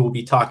movie we'll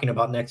be talking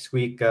about next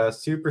week.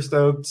 Super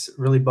stoked.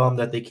 Really bummed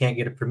that they can't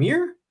get a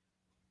premiere,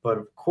 but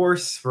of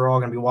course we're all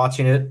going to be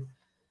watching it.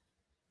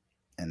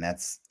 And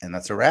that's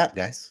a wrap,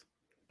 guys.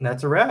 And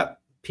that's a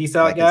wrap. Peace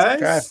out,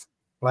 guys.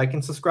 Like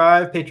and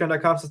subscribe.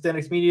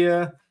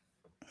 Patreon.com/DanXmedia.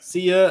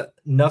 See ya.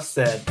 Enough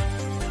said.